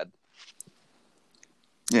Superbad.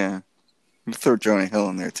 Yeah. Throw Jonah Hill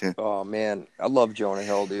in there, too. Oh, man. I love Jonah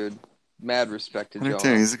Hill, dude. Mad respect to Jonah.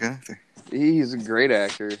 Too. He's a good actor. He's a great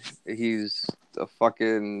actor. He's a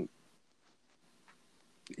fucking...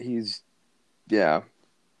 Yeah.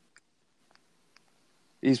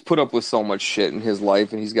 He's put up with so much shit in his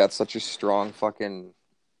life, and he's got such a strong fucking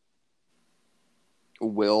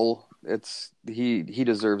will. He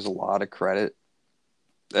deserves a lot of credit.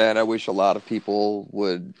 And I wish a lot of people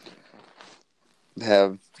would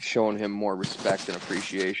have shown him more respect and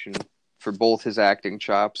appreciation for both his acting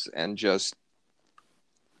chops and just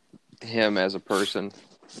him as a person.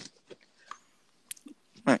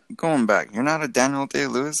 Wait, going back, you're not a Daniel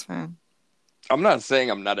Day-Lewis fan? I'm not saying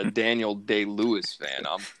I'm not a Daniel Day-Lewis fan.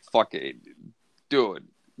 I'm fucking... Dude.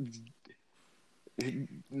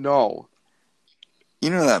 No. You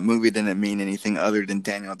know that movie didn't mean anything other than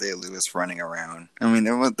Daniel Day-Lewis running around. I mean,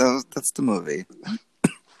 that's the movie.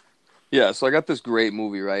 Yeah, so I got this great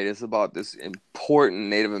movie, right? It's about this important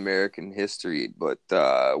Native American history, but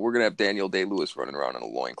we're going to have Daniel Day-Lewis running around in a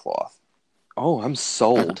loincloth. Oh, I'm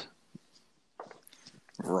sold.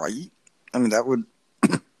 Right? I mean, that would...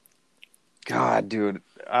 God, dude,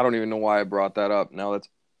 I don't even know why I brought that up. Now that's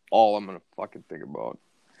all I'm going to fucking think about.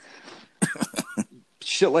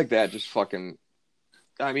 Shit like that just fucking...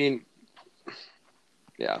 I mean,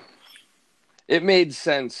 yeah. It made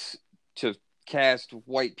sense to cast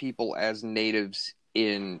white people as natives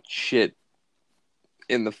in shit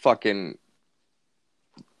in the fucking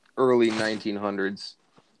early 1900s.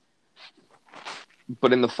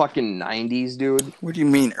 But in the fucking 90s, dude. What do you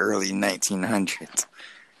mean early 1900s?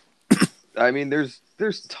 I mean, there's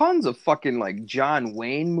tons of fucking like John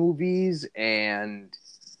Wayne movies and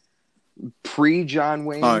pre-John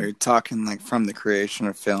Wayne. Oh, you're talking like from the creation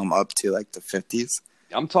of film up to like the 50s?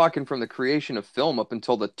 I'm talking from the creation of film up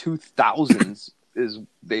until the 2000s is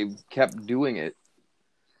they kept doing it.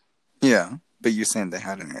 Yeah, but you're saying they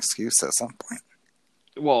had an excuse at some point.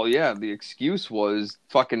 Well, yeah, the excuse was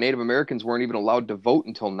fucking Native Americans weren't even allowed to vote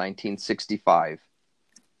until 1965.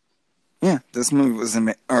 Yeah, this movie was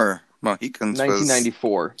in... Or Mohicans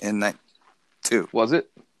 1994. Was in that too. Was it?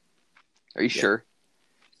 Are you sure?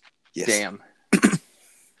 Yes. Damn.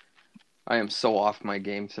 I am so off my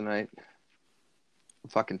game tonight. I'm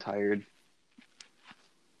fucking tired.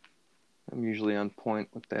 I'm usually on point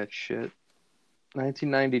with that shit.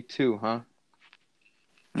 1992, huh?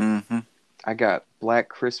 Mm-hmm. I got Black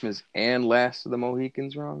Christmas and Last of the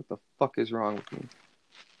Mohicans wrong? What the fuck is wrong with me?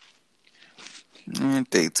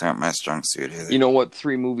 Dates aren't my strong suit either. You know what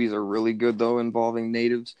 3 movies are really good, though, involving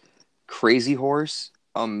natives? Crazy Horse,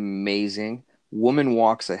 amazing. Woman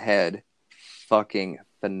Walks Ahead, fucking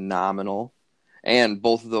phenomenal. And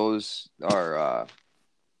both of those are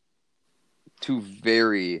 2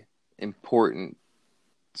 very important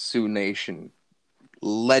Sioux Nation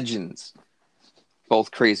legends. Both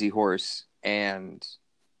Crazy Horse and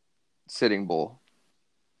Sitting Bull.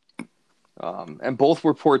 And both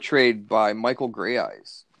were portrayed by Michael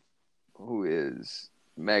Greyeyes, who is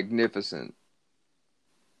magnificent.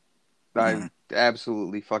 I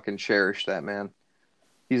absolutely fucking cherish that man.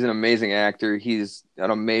 He's an amazing actor. He's an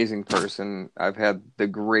amazing person. I've had the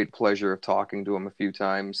great pleasure of talking to him a few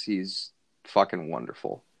times. He's fucking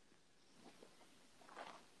wonderful.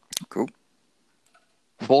 Cool.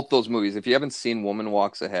 Both those movies. If you haven't seen Woman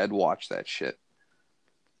Walks Ahead, watch that shit.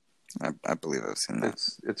 I believe I've seen that.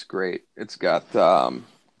 It's great. It's got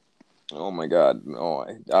oh my god,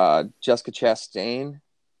 Jessica Chastain.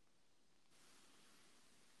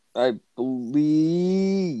 I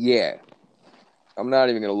believe, yeah. I'm not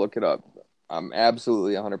even gonna look it up. I'm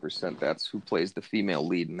absolutely 100% that's who plays the female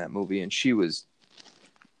lead in that movie, and she was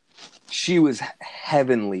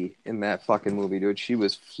heavenly in that fucking movie, dude. She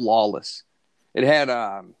was flawless. It had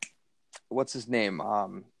what's his name?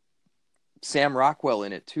 Sam Rockwell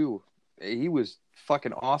in it too. He was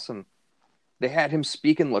fucking awesome. They had him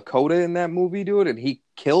speaking Lakota in that movie, dude, and he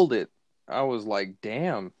killed it. I was like,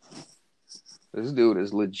 damn, this dude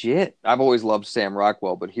is legit. I've always loved Sam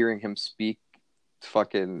Rockwell, but hearing him speak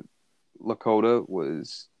fucking Lakota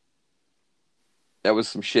that was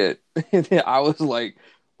some shit. I was like,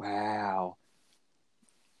 wow.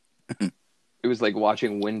 It was like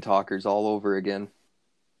watching Wind Talkers all over again.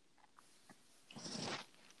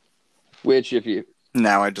 Which, if you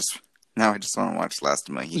now I just want to watch Last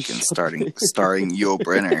of Mohicans starring Yul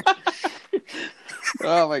Brynner.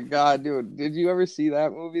 Oh my god, dude! Did you ever see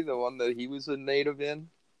that movie? The one that he was a native in?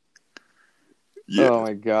 Yeah. Oh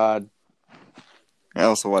my god! I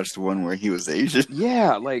also watched the one where he was Asian.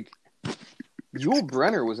 Yeah, like Yul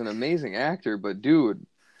Brynner was an amazing actor, but dude,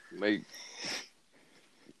 like,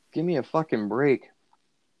 give me a fucking break.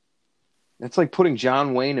 It's like putting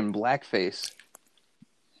John Wayne in blackface.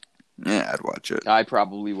 Yeah, I'd watch it. I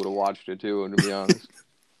probably would have watched it too, to be honest.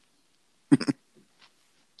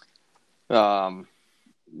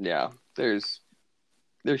 Yeah, there's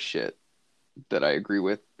shit that I agree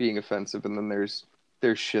with being offensive, and then there's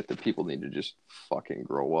shit that people need to just fucking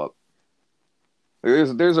grow up.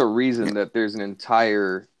 There's a reason that there's an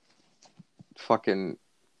entire fucking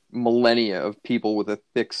millennia of people with a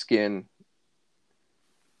thick skin,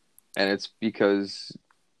 and it's because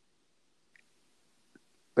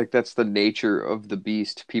like that's the nature of the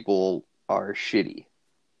beast. People are shitty,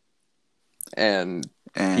 and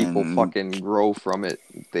people And fucking grow from it.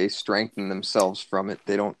 They strengthen themselves from it.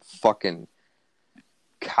 They don't fucking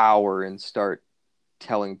cower and start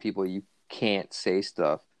telling people you can't say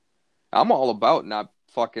stuff. I'm all about not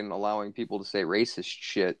fucking allowing people to say racist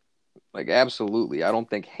shit. Like, absolutely. I don't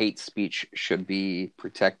think hate speech should be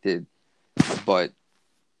protected. But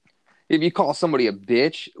if you call somebody a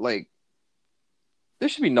bitch, like, there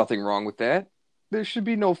should be nothing wrong with that. There should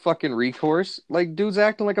be no fucking recourse. Like, dude's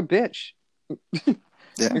acting like a bitch. yeah,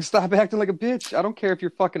 Like, stop acting like a bitch. I don't care if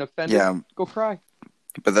you're fucking offended. yeah, Go cry.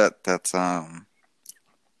 but that's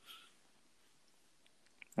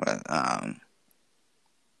what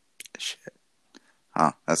shit.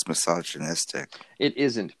 Oh, that's misogynistic. It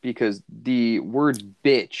isn't, because the word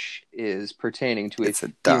bitch is pertaining to a It's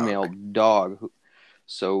a female dog. dog.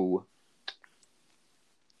 So,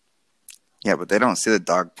 Yeah, but they don't see the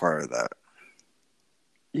dog part of that.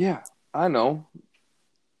 yeah, I know.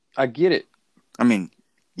 I get it. I mean,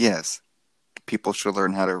 yes, people should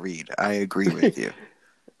learn how to read. I agree with you.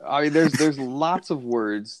 I mean, there's lots of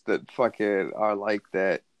words that fucking are like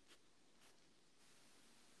that.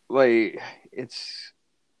 Like, it's,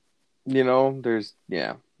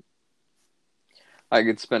 yeah. I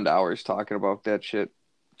could spend hours talking about that shit.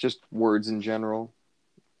 Just words in general.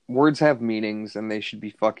 Words have meanings and they should be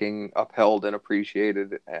fucking upheld and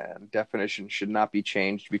appreciated, and definitions should not be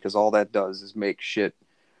changed because all that does is make shit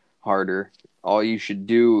harder. All you should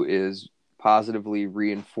do is positively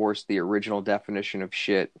reinforce the original definition of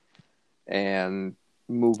shit and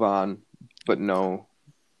move on. But no,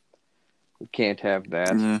 we can't have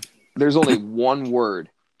that. Yeah. There's only one word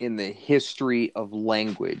in the history of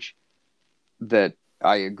language that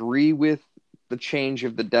I agree with the change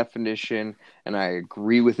of the definition, and I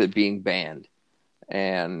agree with it being banned.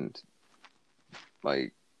 And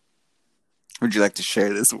like, Would you like to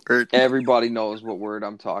share this word? everybody knows what word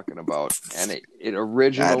I'm talking about. And it I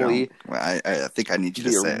originally, don't. Well, I think I need you to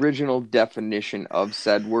the say it. original definition of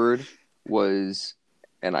said word was,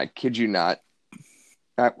 and I kid you not,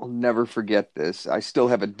 I will never forget this. I still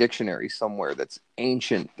have a dictionary somewhere that's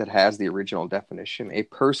ancient that has the original definition. A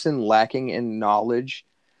person lacking in knowledge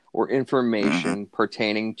or Mm-hmm. information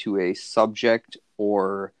pertaining to a subject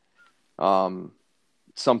or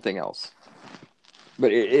something else.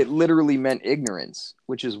 But it literally meant ignorance,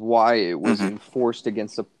 which is why it was Mm-hmm. enforced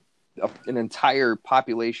against an entire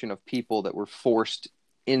population of people that were forced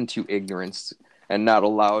into ignorance and not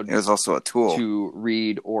allowed It was also a tool. to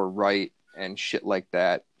read or write and shit like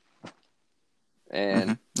that. Mm-hmm.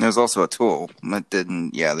 And It was also a tool. But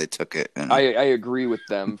didn't. Yeah, they took it. And I agree with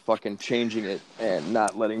them fucking changing it and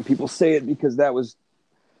not letting people say it, because that was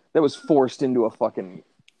forced into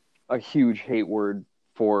a huge hate word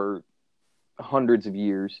for hundreds of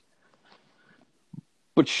years.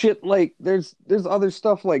 But shit, like, there's other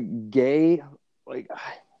stuff like gay. Like,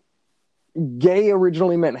 gay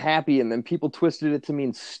originally meant happy, and then people twisted it to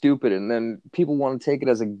mean stupid, and then people want to take it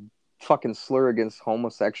as a fucking slur against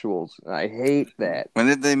homosexuals. And I hate that. when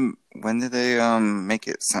did they? When did they make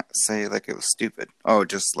it say like it was stupid? Oh,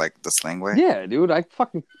 just like the slang way. Yeah, dude, I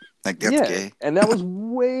fucking Like that's yeah. gay. And that was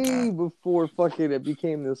way before fucking it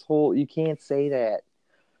became this whole you can't say that.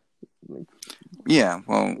 Yeah.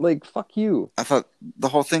 Well, Like, fuck you. I thought the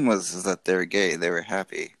whole thing was that they were gay. They were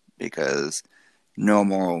happy because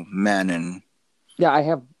normal men and Yeah, I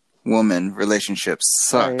have woman relationships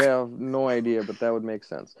suck. no idea, but that would make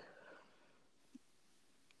sense.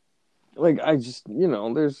 Like, I just,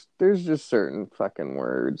 there's just certain fucking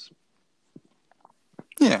words.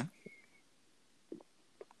 Yeah.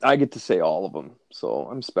 I get to say all of them, so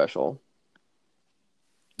I'm special.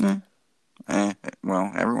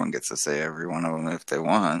 Well, everyone gets to say every one of them if they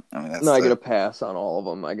want. I mean, that's No, I get a pass on all of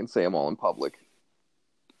them. I can say them all in public.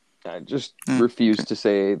 I just refuse to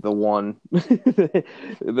say the one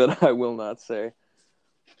that I will not say.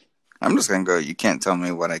 I'm just gonna go. You can't tell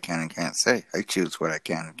me what I can and can't say. I choose what I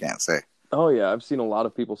can and can't say. Oh yeah, I've seen a lot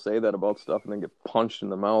of people say that about stuff and then get punched in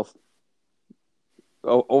the mouth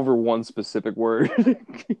over one specific word.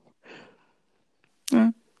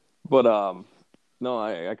 But no,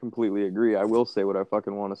 I completely agree. I will say what I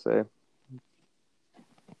fucking want to say.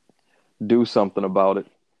 Do something about it.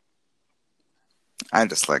 I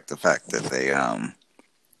just like the fact that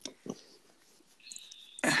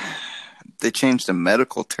they changed a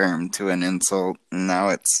medical term to an insult, and now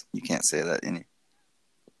it's you can't say that any.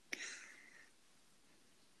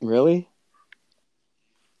 Really?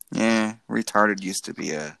 Yeah, retarded used to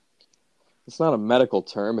be a It's not a medical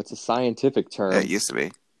term. It's a scientific It term. used to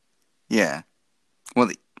be. Yeah.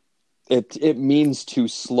 Well, It means to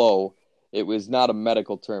slow. It was not a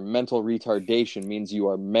medical term. Mental retardation means you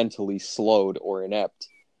are mentally slowed or inept.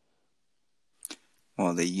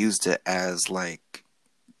 they used it as like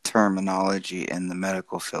terminology in the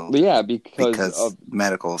medical field Yeah, because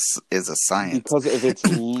medical is a science. because of its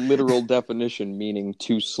literal definition, meaning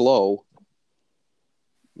too slow.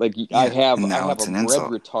 Like I Yeah, have and I now have it's a an bread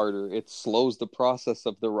insult. retarder. It slows the process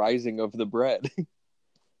of the rising of the bread.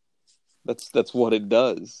 That's what it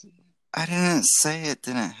does. I didn't say it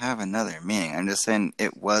didn't have another meaning. I'm just saying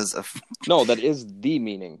it was a. No, that is the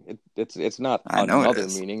meaning. It's not I know it another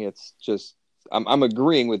is. meaning. It's just I'm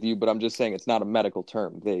agreeing with you, but I'm just saying it's not a medical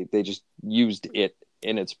term. They just used it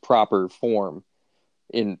in its proper form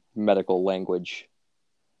in medical language.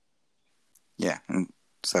 Yeah, and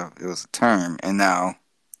so it was a term, and now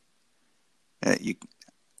you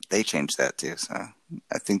they changed that too. So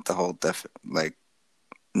I think the whole like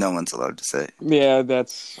no one's allowed to say. Yeah,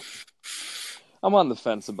 I'm on the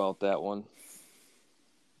fence about that one.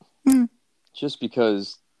 Hmm. Just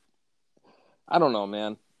because I don't know,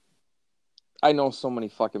 man. I know so many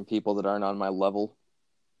fucking people that aren't on my level.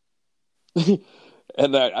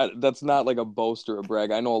 And that's not like a boast or a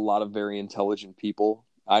brag. I know a lot of very intelligent people.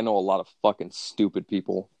 I know a lot of fucking stupid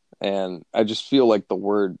people. And I just feel like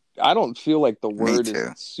I don't feel like the Me word is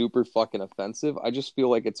too. super fucking offensive. I just feel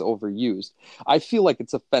like it's overused. I feel like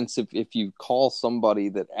it's offensive if you call somebody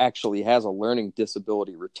that actually has a learning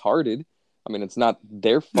disability retarded. I mean, it's not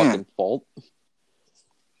their Yeah. fucking fault.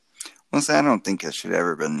 Well, see, I don't think it should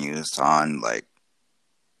ever been used on like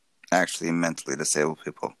actually mentally disabled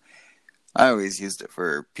people. I always used it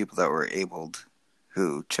for people that were abled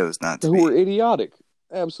who chose not to Who were be. idiotic.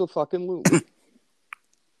 Absolutely.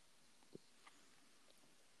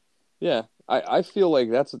 Yeah, I feel like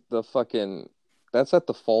that's at the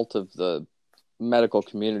fault of the medical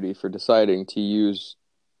community for deciding to use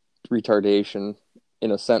retardation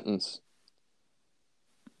in a sentence.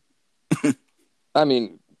 I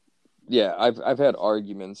mean, yeah, I've had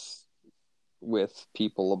arguments with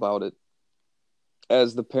people about it.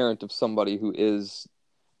 As the parent of somebody who is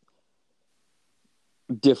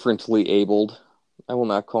differently abled, I will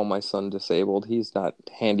not call my son disabled. He's not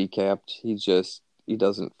handicapped. He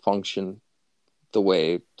doesn't function the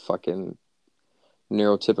way fucking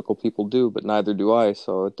neurotypical people do, but neither do I,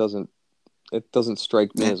 so it doesn't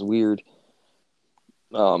strike me Yeah. as weird.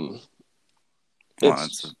 Um, Well,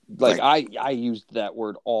 it's it's like like I used that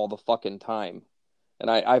word all the fucking time,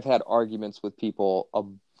 and I've had arguments with people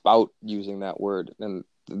about using that word, and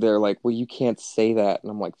they're like, "Well, you can't say that,"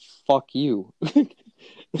 and I'm like, "Fuck you."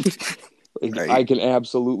 Like, right. I can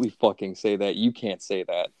absolutely fucking say that. You can't say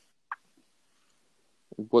that.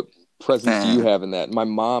 What presence do you And have in that? My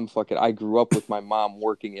mom fucking I grew up with my mom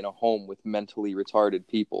working in a home with mentally retarded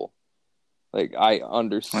people. Like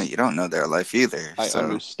well, you don't know their life either. I So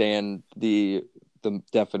understand the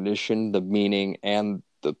definition, the meaning, and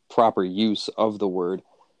the proper use of the word.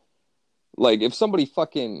 Like if somebody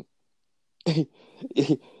fucking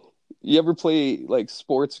you ever play like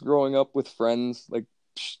sports growing up with friends, like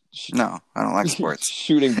no, I don't like sports.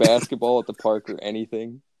 shooting basketball at the park or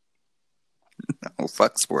anything. Oh,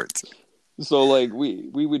 fuck sports. So like we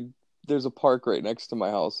would there's a park right next to my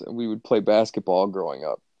house and we would play basketball growing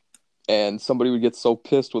up. And somebody would get so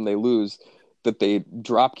pissed when they lose that they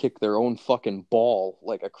drop kick their own fucking ball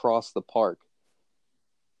like across the park.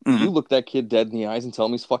 Mm-hmm. You look that kid dead in the eyes and tell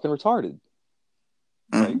him he's fucking retarded.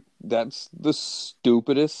 Mm-hmm. Like that's the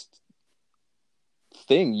stupidest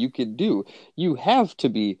thing you could do. You have to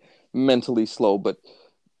be mentally slow, but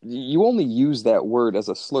you only use that word as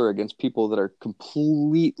a slur against people that are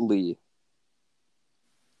completely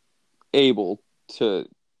able to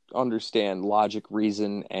understand logic,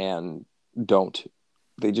 reason, and don't.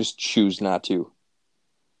 They just choose not to.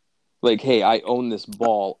 Like, hey, I own this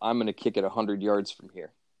ball. I'm going to kick it 100 yards from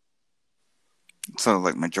here. So,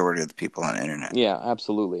 like, majority of the people on the internet. Yeah,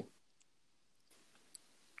 absolutely.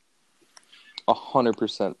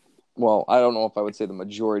 100%. Well, I don't know if I would say the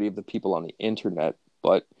majority of the people on the internet,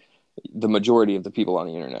 but the majority of the people on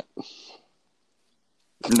the internet.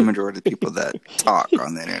 The majority of the people that talk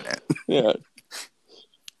on the internet. Yeah.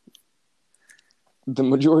 The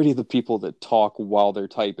majority of the people that talk while they're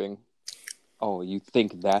typing. Oh, you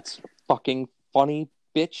think that's fucking funny,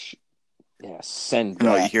 bitch? Yeah, send And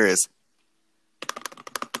all you that. hear is,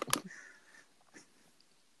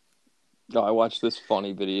 Oh, I watched this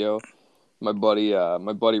funny video. My buddy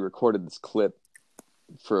recorded this clip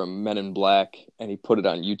from Men in Black, and he put it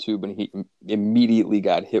on YouTube, and he immediately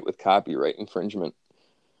got hit with copyright infringement.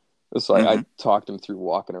 So I Mm-hmm. talked him through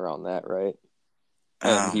walking around that, right?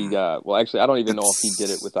 And he got, well, actually, I don't even know if he did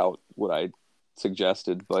it without what I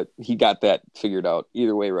suggested, but he got that figured out.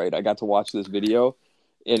 Either way, right? I got to watch this video,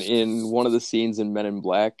 and in one of the scenes in Men in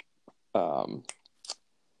Black,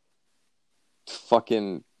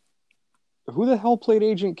 fucking, who the hell played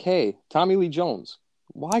Agent K? Tommy Lee Jones.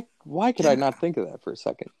 Why could I Yeah. not think of that for a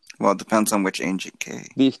second? Well, it depends on which Agent K.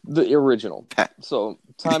 The original. Pat. So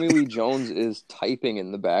Tommy Lee Jones is typing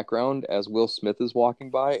in the background as Will Smith is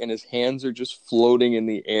walking by, and his hands are just floating in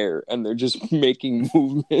the air, and they're just making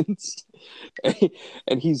movements,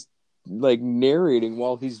 and he's like narrating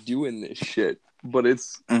while he's doing this shit. But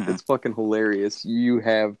it's fucking hilarious. You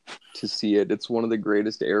have to see it. It's one of the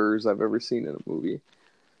greatest errors I've ever seen in a movie.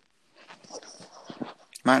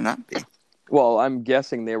 Might not be. Well, I'm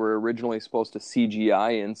guessing they were originally supposed to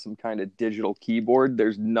CGI in some kind of digital keyboard.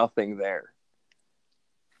 There's nothing there.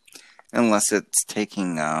 Unless it's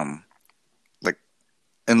taking,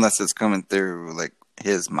 unless it's coming through, like,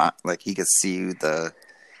 his mind, like, he could see the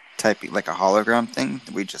typing, like a hologram thing.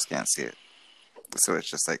 We just can't see it. So it's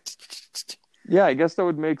just like... Yeah, I guess that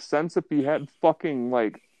would make sense if he had fucking,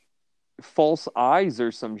 like, false eyes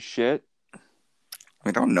or some shit.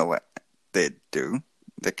 We don't know what they'd do.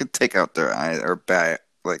 They could take out their eyes or bad,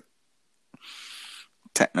 like,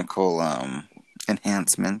 technical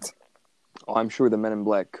enhancements. Oh, I'm sure the Men in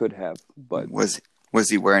Black could have, but Was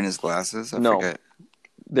he wearing his glasses? I forget.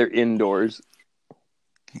 They're indoors.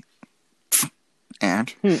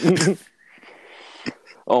 And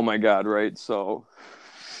oh my god, right? So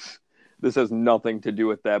this has nothing to do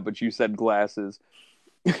with that, but you said glasses.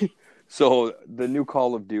 So the new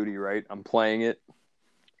Call of Duty, right? I'm playing it.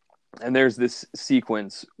 And there's this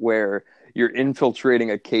sequence where you're infiltrating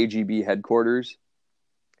a KGB headquarters,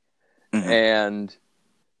 and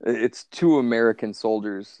it's two American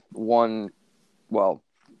soldiers. One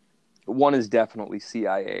is definitely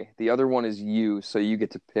CIA. The other one is you, so you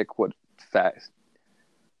get to pick what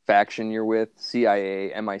faction you're with.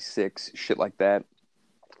 CIA, MI6, shit like that.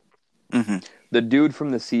 The dude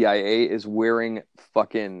from the CIA is wearing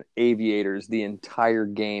fucking aviators the entire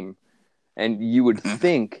game, and you would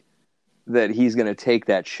think that he's going to take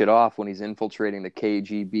that shit off when he's infiltrating the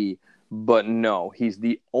KGB. But no, he's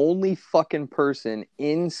the only fucking person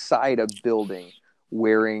inside a building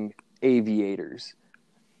wearing aviators.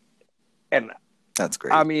 And that's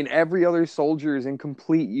great. I mean, every other soldier is in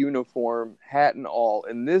complete uniform, hat and all.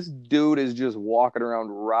 And this dude is just walking around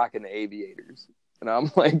rocking aviators. And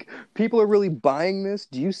I'm like, people are really buying this?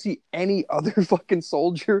 Do you see any other fucking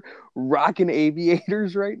soldier rocking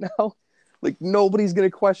aviators right now? Like, nobody's going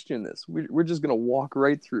to question this. We're just going to walk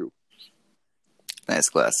right through. Nice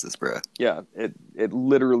glasses, bro. Yeah, it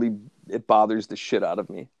literally, it bothers the shit out of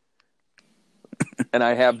me. And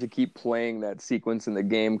I have to keep playing that sequence in the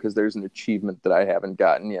game because there's an achievement that I haven't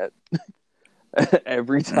gotten yet.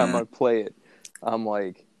 Every time I play it, I'm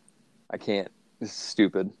like, I can't. This is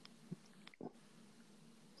stupid.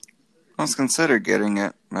 I was considered getting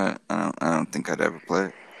it, but I don't think I'd ever play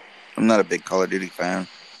it. I'm not a big Call of Duty fan.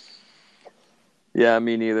 Yeah,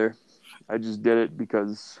 me neither. I just did it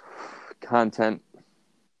because content.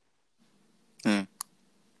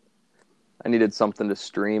 I needed something to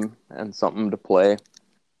stream and something to play.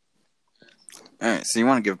 Alright, so you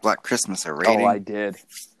want to give Black Christmas a rating? Oh, I did.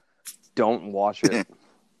 Don't watch it.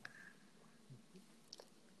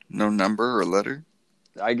 No number or letter?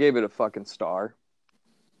 I gave it a fucking star.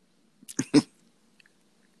 Yeah,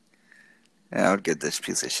 I would give this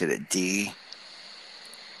piece of shit a D.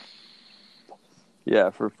 Yeah,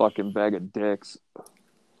 for a fucking bag of dicks.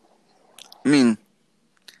 I mean,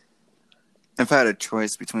 if I had a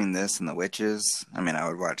choice between this and The Witches, I mean, I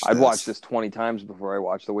would watch this. I'd watch this 20 times before I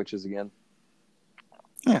watch The Witches again.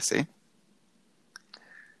 Yeah, see?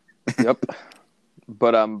 Yep.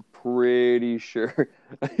 But I'm pretty sure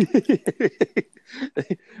the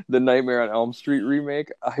Nightmare on Elm Street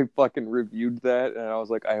remake, I fucking reviewed that, and I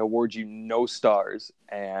was like, I award you no stars,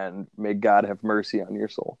 and may God have mercy on your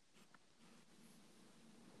soul.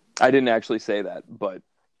 I didn't actually say that, but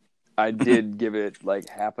I did give it like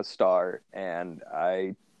half a star, and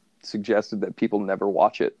I suggested that people never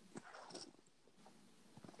watch it.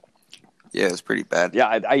 Yeah, it was pretty bad. Yeah,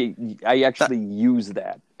 I actually use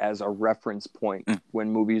that as a reference point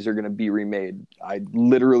when movies are going to be remade. I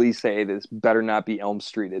literally say this better not be Elm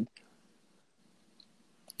Streeted.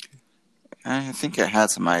 I think it had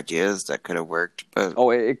some ideas that could have worked, but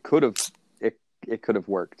it could have. It could have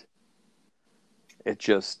worked. It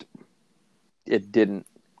didn't.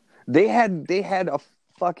 They had a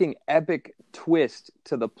fucking epic twist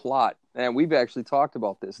to the plot, and we've actually talked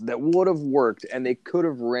about this, that would have worked, and they could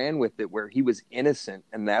have ran with it where he was innocent,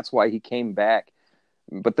 and that's why he came back.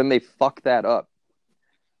 But then they fucked that up.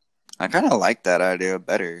 I kind of like that idea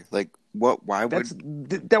better. Like, what? Why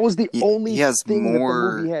would that was the only he has thing more...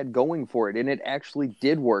 that the movie had going for it, and it actually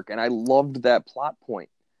did work, and I loved that plot point.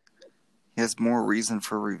 He has more reason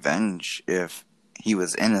for revenge if he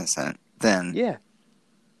was innocent than... Yeah.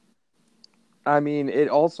 I mean, it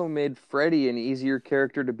also made Freddy an easier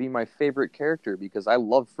character to be my favorite character, because I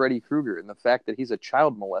love Freddy Krueger, and the fact that he's a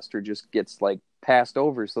child molester just gets, like, passed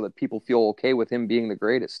over so that people feel okay with him being the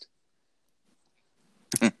greatest.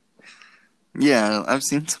 Yeah, I've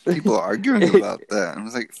seen some people arguing about that. I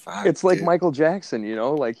was like, fuck. It's like dude. Michael Jackson, you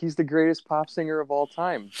know? Like, he's the greatest pop singer of all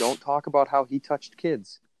time. Don't talk about how he touched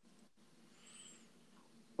kids.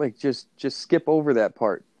 Like, just skip over that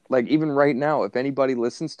part. Like, even right now, if anybody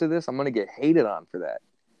listens to this, I'm going to get hated on for that.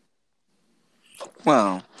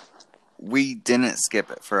 Well, we didn't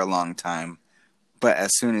skip it for a long time, but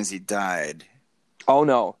as soon as he died... Oh,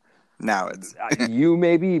 no. Now it's... You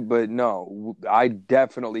maybe, but no. I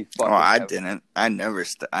definitely fucking... Oh, I didn't. I never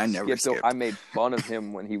skipped. I made fun of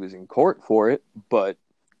him when he was in court for it, but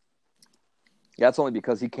that's only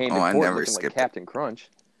because he came to court looking like Captain Crunch.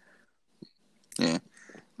 Yeah.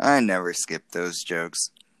 I never skipped those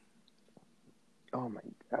jokes. Oh my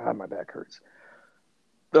God, my back hurts.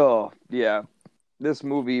 Oh, yeah. This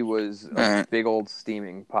movie was a big old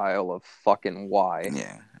steaming pile of fucking why.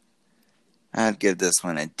 Yeah. I'd give this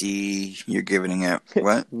one a D. You're giving it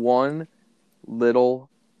what? One little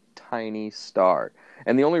tiny star.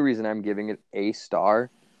 And the only reason I'm giving it a star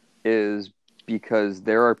is because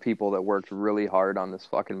there are people that worked really hard on this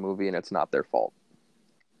fucking movie, and it's not their fault.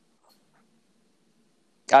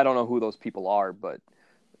 I don't know who those people are, but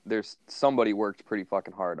there's somebody worked pretty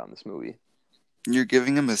fucking hard on this movie. You're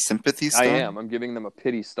giving them a sympathy star? I am. I'm giving them a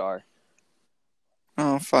pity star.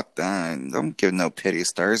 Oh, fuck that. Don't give no pity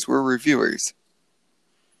stars. We're reviewers.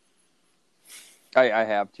 I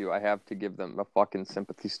have to. I have to give them a fucking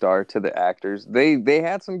sympathy star to the actors. They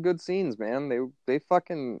had some good scenes, man. They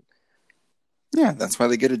fucking... Yeah, that's why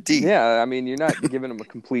they get a D. Yeah, I mean, you're not giving them a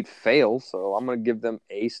complete fail, so I'm going to give them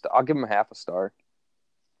a star. I'll give them half a star.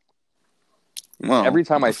 Well, every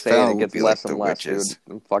time I say it gets less like and less, dude.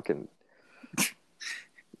 I'm fucking...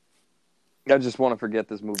 I just want to forget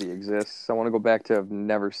this movie exists. I want to go back to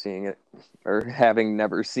never seeing it, or having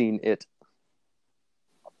never seen it.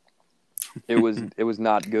 It was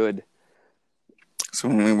not good. So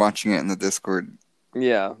when we're watching it in the Discord...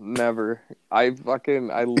 Yeah, never. I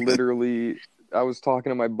literally... I was talking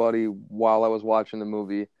to my buddy while I was watching the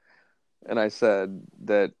movie, and I said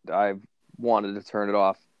that I've wanted to turn it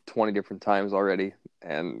off 20 different times already,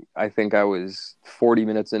 and I think I was 40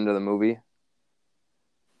 minutes into the movie.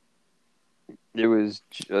 It was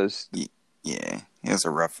just... Yeah, it was a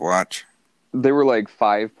rough watch. There were like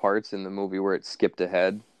 5 parts in the movie where it skipped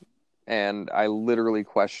ahead, and I literally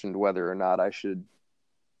questioned whether or not I should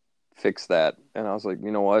fix that. And I was like,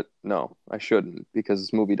 you know what? No, I shouldn't, because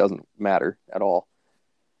this movie doesn't matter at all.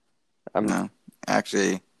 No,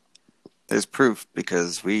 actually, there's proof,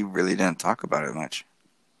 because we really didn't talk about it much.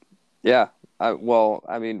 Yeah, I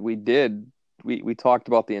mean, we did. We talked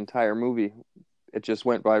about the entire movie. It just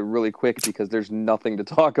went by really quick because there's nothing to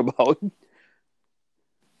talk about.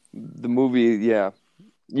 The movie, yeah.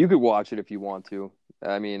 You could watch it if you want to.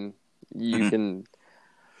 I mean, you can...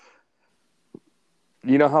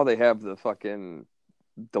 You know how they have the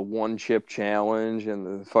one chip challenge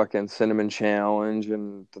and the fucking cinnamon challenge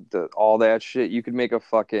and all that shit? You could make a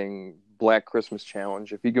fucking Black Christmas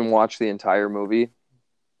challenge. If you can watch the entire movie,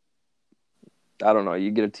 I don't know,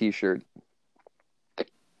 you get a t-shirt.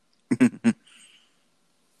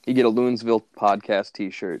 You get a Loonsville podcast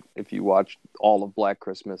t-shirt if you watch all of Black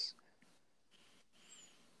Christmas.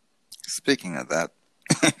 Speaking of that,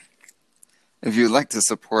 if you'd like to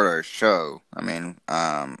support our show, I mean,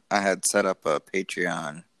 I had set up a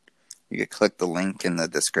Patreon. You could click the link in the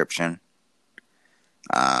description.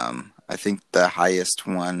 I think the highest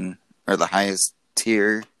one, or the highest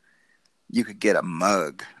tier, you could get a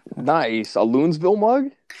mug. Nice. A Loonsville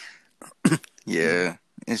mug? Yeah.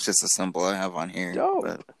 It's just a symbol I have on here. Dope.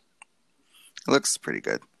 But it looks pretty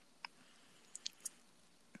good.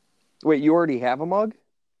 Wait, you already have a mug?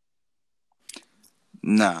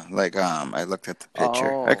 No, like, I looked at the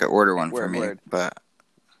picture. I could order one for me, but...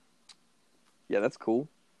 Yeah, that's cool.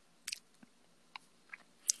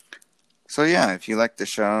 So yeah, if you like the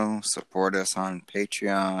show, support us on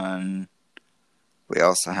Patreon. We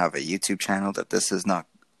also have a YouTube channel that this is not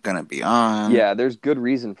going to be on. Yeah, there's good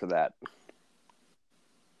reason for that.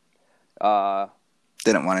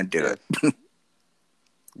 Didn't want to do it.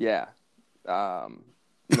 Yeah. No.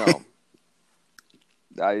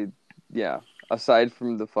 Aside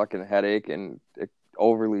from the fucking headache and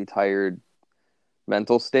overly tired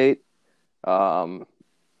mental state,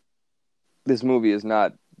 this movie is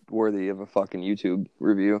not worthy of a fucking YouTube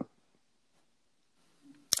review.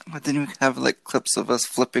 But then we have like clips of us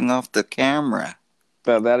flipping off the camera.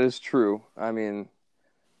 That is true. I mean,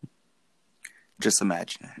 just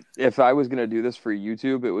imagine it. If I was going to do this for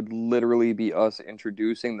YouTube, it would literally be us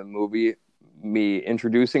introducing the movie, me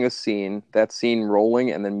introducing a scene, that scene rolling,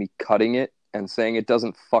 and then me cutting it and saying it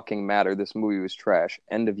doesn't fucking matter. This movie was trash.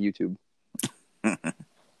 End of YouTube. All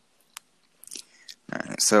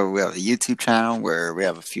right, so we have a YouTube channel where we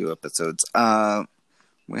have a few episodes.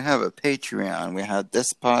 We have a Patreon. We have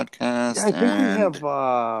this podcast. Yeah, I think we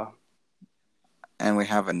have... And we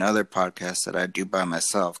have another podcast that I do by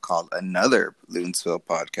myself called Another Loonsville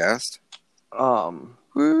Podcast.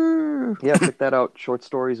 Woo. Yeah, check that out. Short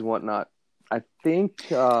stories and whatnot. I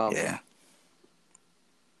think... yeah.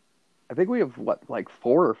 I think we have, 4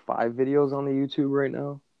 or 5 videos on the YouTube right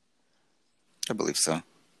now? I believe so.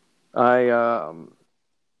 I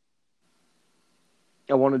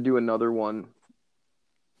want to do another one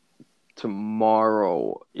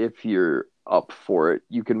tomorrow if you're up for it.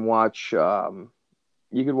 You can watch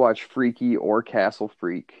Freaky or Castle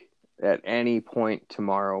Freak at any point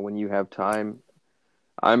tomorrow when you have time.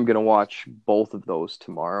 I'm going to watch both of those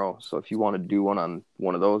tomorrow. So if you want to do one on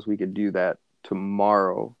one of those, we could do that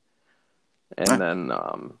tomorrow. And then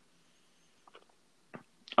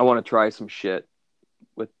I want to try some shit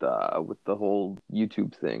with the whole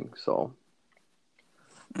YouTube thing. So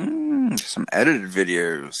some edited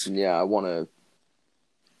videos. Yeah, I want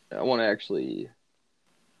to actually...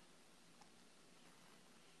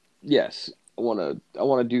 Yes, I want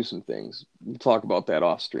to do some things. We'll talk about that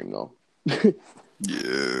off stream though.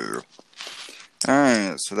 Yeah. All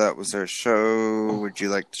right, so that was our show. Would you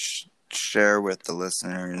like to share with the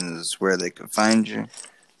listeners where they can find you?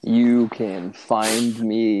 You can find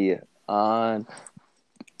me on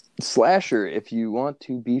Slasher if you want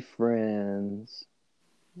to be friends.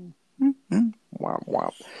 Mm-hmm. Womp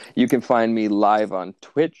womp. You can find me live on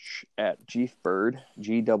Twitch at GeefBird,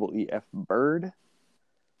 GEEF Bird.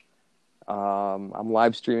 I'm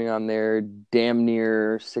live streaming on there damn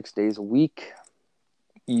near 6 days a week.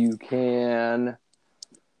 You can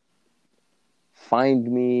find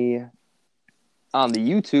me on the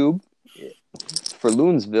YouTube for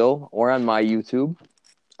Loonsville or on my YouTube.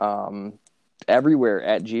 Everywhere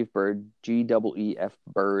at GeefBird, GEEF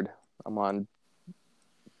Bird. I'm on,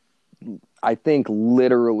 I think,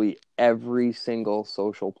 literally every single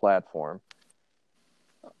social platform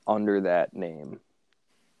under that name.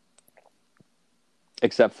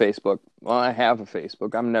 Except Facebook. Well, I have a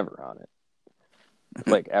Facebook. I'm never on it.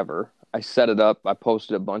 Like, ever. I set it up. I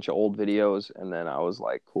posted a bunch of old videos, and then I was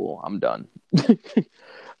like, cool, I'm done.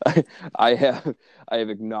 I have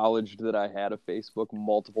acknowledged that I had a Facebook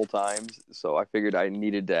multiple times, so I figured I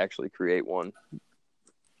needed to actually create one.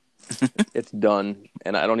 It's done,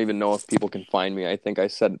 and I don't even know if people can find me. I think I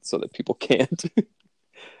set it so that people can't.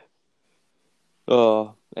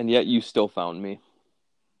 And yet you still found me.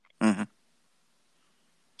 Mm-hmm.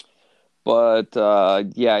 But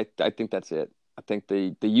yeah, I think that's it. I think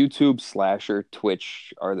the YouTube, Slasher,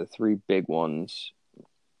 Twitch are the 3 big ones.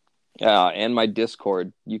 And my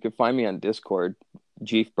Discord. You can find me on Discord,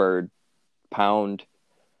 GeefBird pound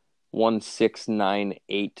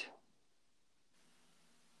 1698.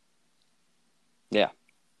 Yeah.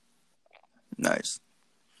 Nice.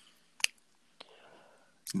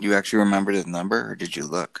 You actually remembered his number, or did you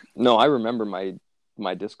look? No, I remember my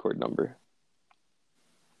Discord number.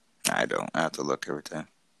 I don't. I have to look every time.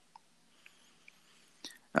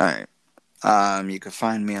 All right. You can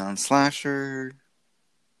find me on Slasher,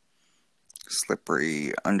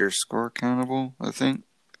 Slippery_Cannibal, I think.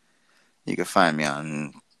 You can find me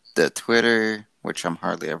on the Twitter, which I'm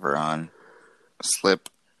hardly ever on, Slip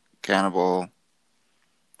Cannibal.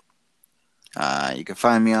 You can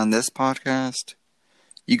find me on this podcast.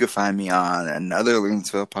 You can find me on Another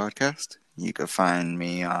Loonsville Podcast. You can find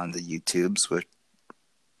me on the YouTubes with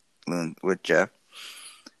Jeff.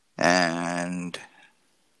 And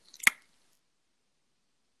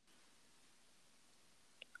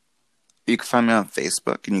you can find me on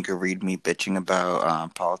Facebook, and you can read me bitching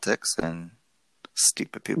about politics and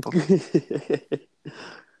stupid people.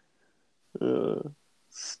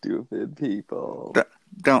 Stupid people.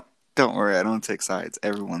 Don't worry, I don't take sides.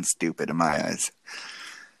 Everyone's stupid in my eyes.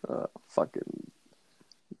 Fucking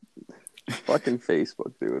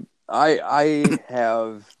Facebook, dude. I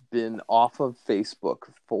have been off of Facebook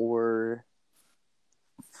for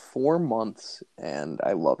 4 months, and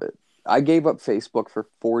I love it. I gave up Facebook for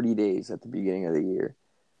 40 days at the beginning of the year,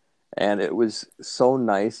 and it was so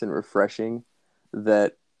nice and refreshing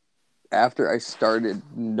that after I started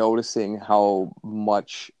noticing how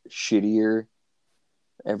much shittier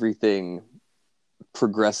everything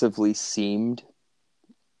progressively seemed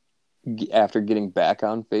after getting back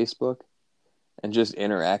on Facebook and just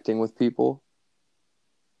interacting with people,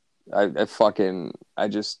 I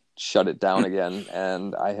just shut it down again,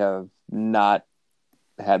 and I have not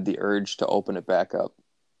had the urge to open it back up.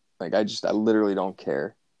 Like, I literally don't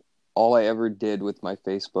care. All I ever did with my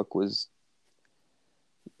Facebook was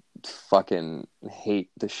fucking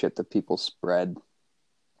hate the shit that people spread.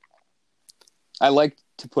 I like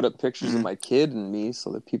to put up pictures of my kid and me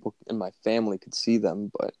so that people in my family could see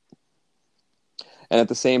them, and at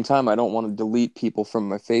the same time, I don't want to delete people from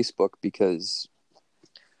my Facebook because,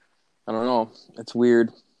 I don't know, it's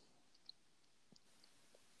weird.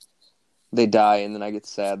 They die, and then I get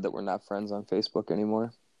sad that we're not friends on Facebook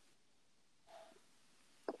anymore.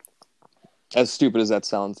 As stupid as that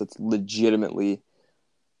sounds, it's legitimately,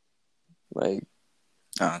 like...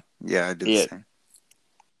 yeah, I did the same.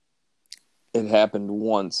 It happened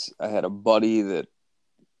once. I had a buddy that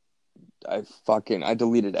I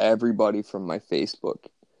deleted everybody from my Facebook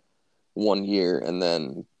one year, and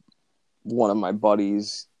then one of my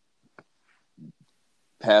buddies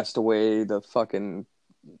passed away the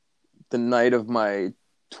night of my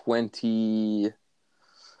 24th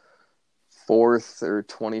or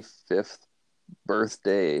 25th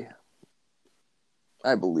birthday,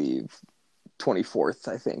 I believe. 24th,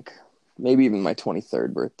 I think. Maybe even my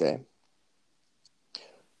 23rd birthday.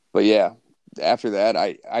 But yeah, after that,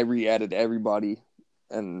 I re-added everybody,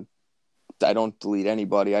 and I don't delete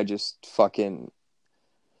anybody. I just fucking...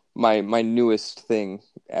 My newest thing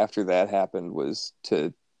after that happened was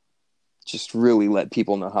to just really let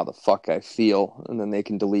people know how the fuck I feel, and then they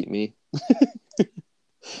can delete me.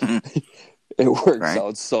 It works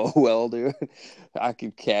out so well, dude. I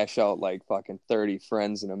could cash out like fucking 30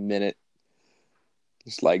 friends in a minute.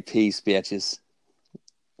 Just like, peace, bitches.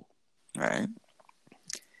 Right.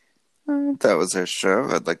 That was our show.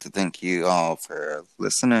 I'd like to thank you all for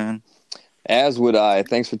listening. As would I.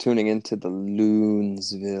 Thanks for tuning into the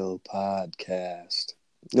Loonsville podcast.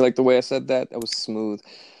 You like the way I said that? That was smooth.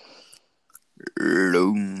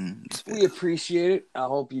 Loonsville. We appreciate it. I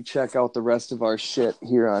hope you check out the rest of our shit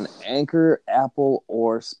here on Anchor, Apple,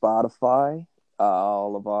 or Spotify.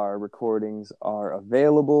 All of our recordings are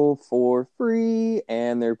available for free,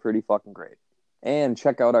 and they're pretty fucking great. And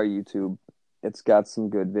check out our YouTube. It's got some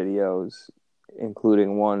good videos,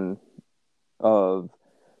 including one of,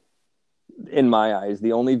 in my eyes,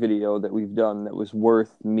 the only video that we've done that was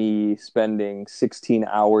worth me spending 16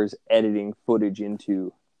 hours editing footage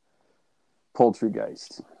into.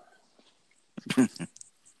 Poultrygeist. Wasn't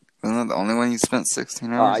that the only one you spent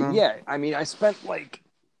 16 hours on? Yeah, I mean, I spent like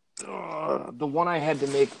the one I had to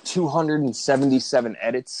make 277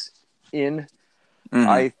 edits in.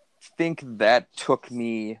 I think that took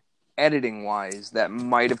me, editing wise, that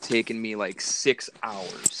might have taken me like 6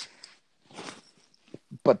 hours.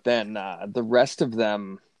 But then the rest of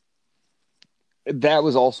them, that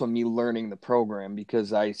was also me learning the program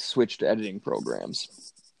because I switched editing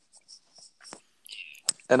programs.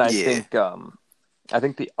 And I think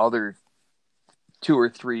the other 2 or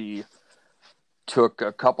 3 took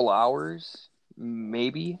a couple hours,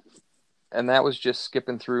 maybe. And that was just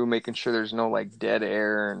skipping through, making sure there's no like dead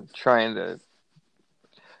air, and trying to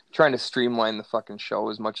streamline the fucking show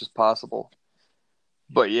as much as possible.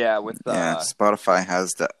 But yeah, with Spotify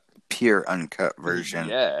has the pure uncut version.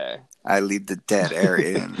 Yeah, I leave the dead air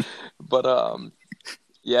in. But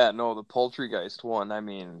yeah, no, the Poultrygeist one. I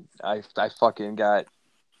mean, I fucking got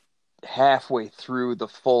halfway through the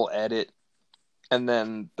full edit, and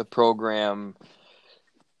then the program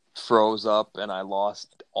froze up and I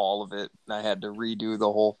lost all of it, and I had to redo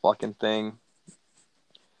the whole fucking thing.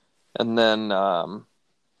 And then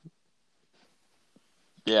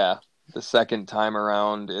the second time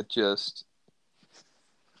around, it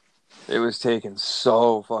was taking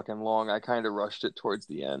so fucking long. I kind of rushed it towards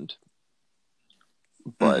the end,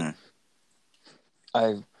 but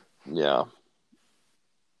I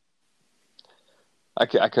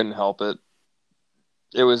couldn't help it.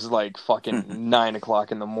 It was like fucking 9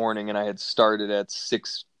 o'clock in the morning, and I had started at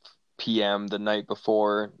 6 p.m. the night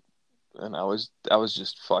before, and I was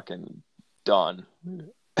just fucking done.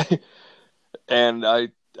 And I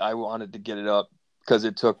wanted to get it up because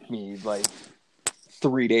it took me like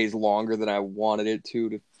 3 days longer than I wanted it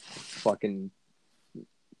to fucking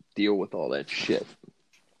deal with all that shit.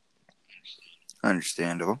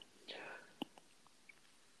 Understandable.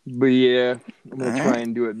 But yeah, I'm All gonna try right.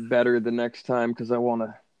 and do it better the next time because I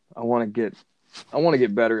wanna get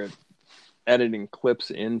better at editing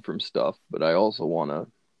clips in from stuff. But I wanna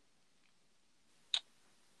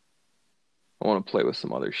play with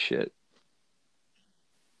some other shit.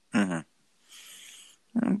 Mm-hmm.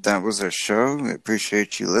 That was our show. We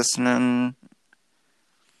appreciate you listening.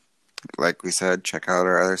 Like we said, check out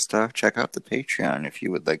our other stuff. Check out the Patreon if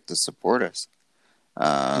you would like to support us.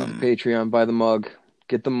 Yeah, Patreon, buy the mug,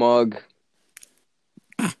 get the mug.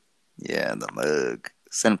 Yeah, the mug.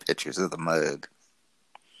 Send pictures of the mug.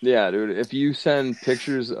 Yeah, dude. If you send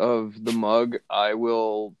pictures of the mug, I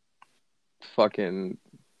will fucking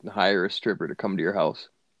hire a stripper to come to your house.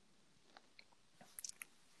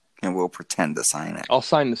 And we'll pretend to sign it. I'll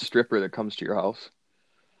sign the stripper that comes to your house.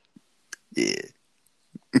 Yeah.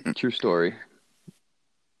 True story.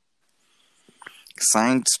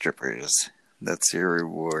 Signed strippers. That's your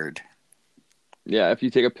reward. Yeah, if you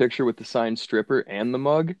take a picture with the signed stripper and the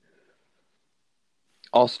mug,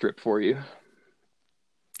 I'll strip for you.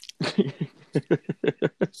 You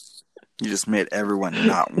just made everyone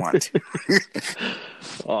not want to.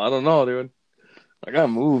 Oh, I don't know, dude. I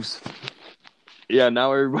got moves. Yeah,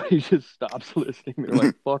 now everybody just stops listening. They're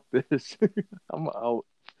like, fuck this. I'm out.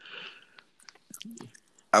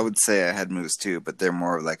 I would say I had moves too, but they're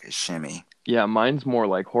more like a shimmy. Yeah, mine's more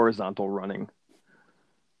like horizontal running.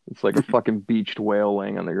 It's like a fucking beached whale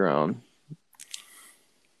laying on the ground.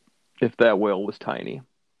 If that whale was tiny.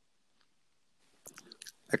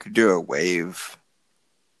 I could do a wave.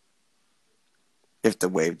 If the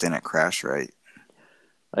wave didn't crash right.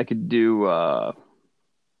 I could do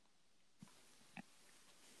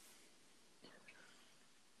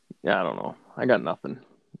yeah, I don't know. I got nothing.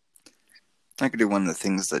 I could do one of the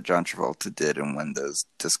things that John Travolta did in one of those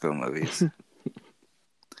disco movies.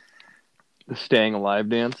 The Staying Alive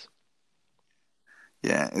dance.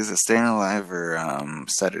 Yeah, is it Staying Alive or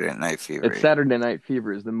Saturday Night Fever? It's Saturday Night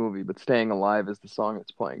Fever is the movie, but Staying Alive is the song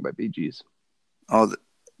that's playing by Bee Gees. Oh,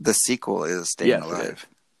 the sequel is Staying Yes, Alive. it is.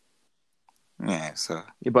 Yeah, so.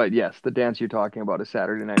 But yes, the dance you're talking about is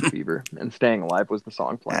Saturday Night Fever, and Staying Alive was the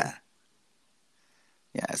song playing. Yeah.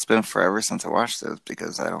 Yeah, it's been forever since I watched those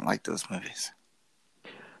because I don't like those movies.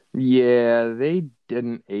 Yeah, they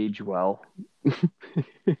didn't age well.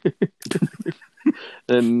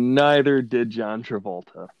 And neither did John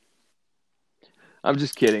Travolta. I'm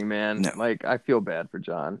just kidding, man. No. Like, I feel bad for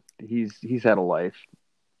John. He's had a life.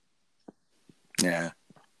 Yeah.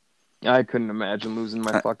 I couldn't imagine losing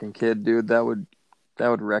my fucking kid, dude. That would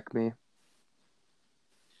wreck me.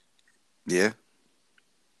 Yeah.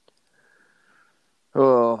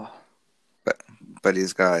 Oh. But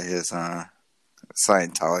he's got his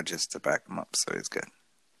Scientologist to back him up, so he's good.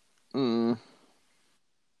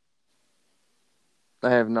 I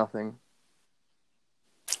have nothing.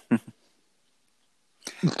 That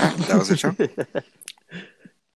was the show?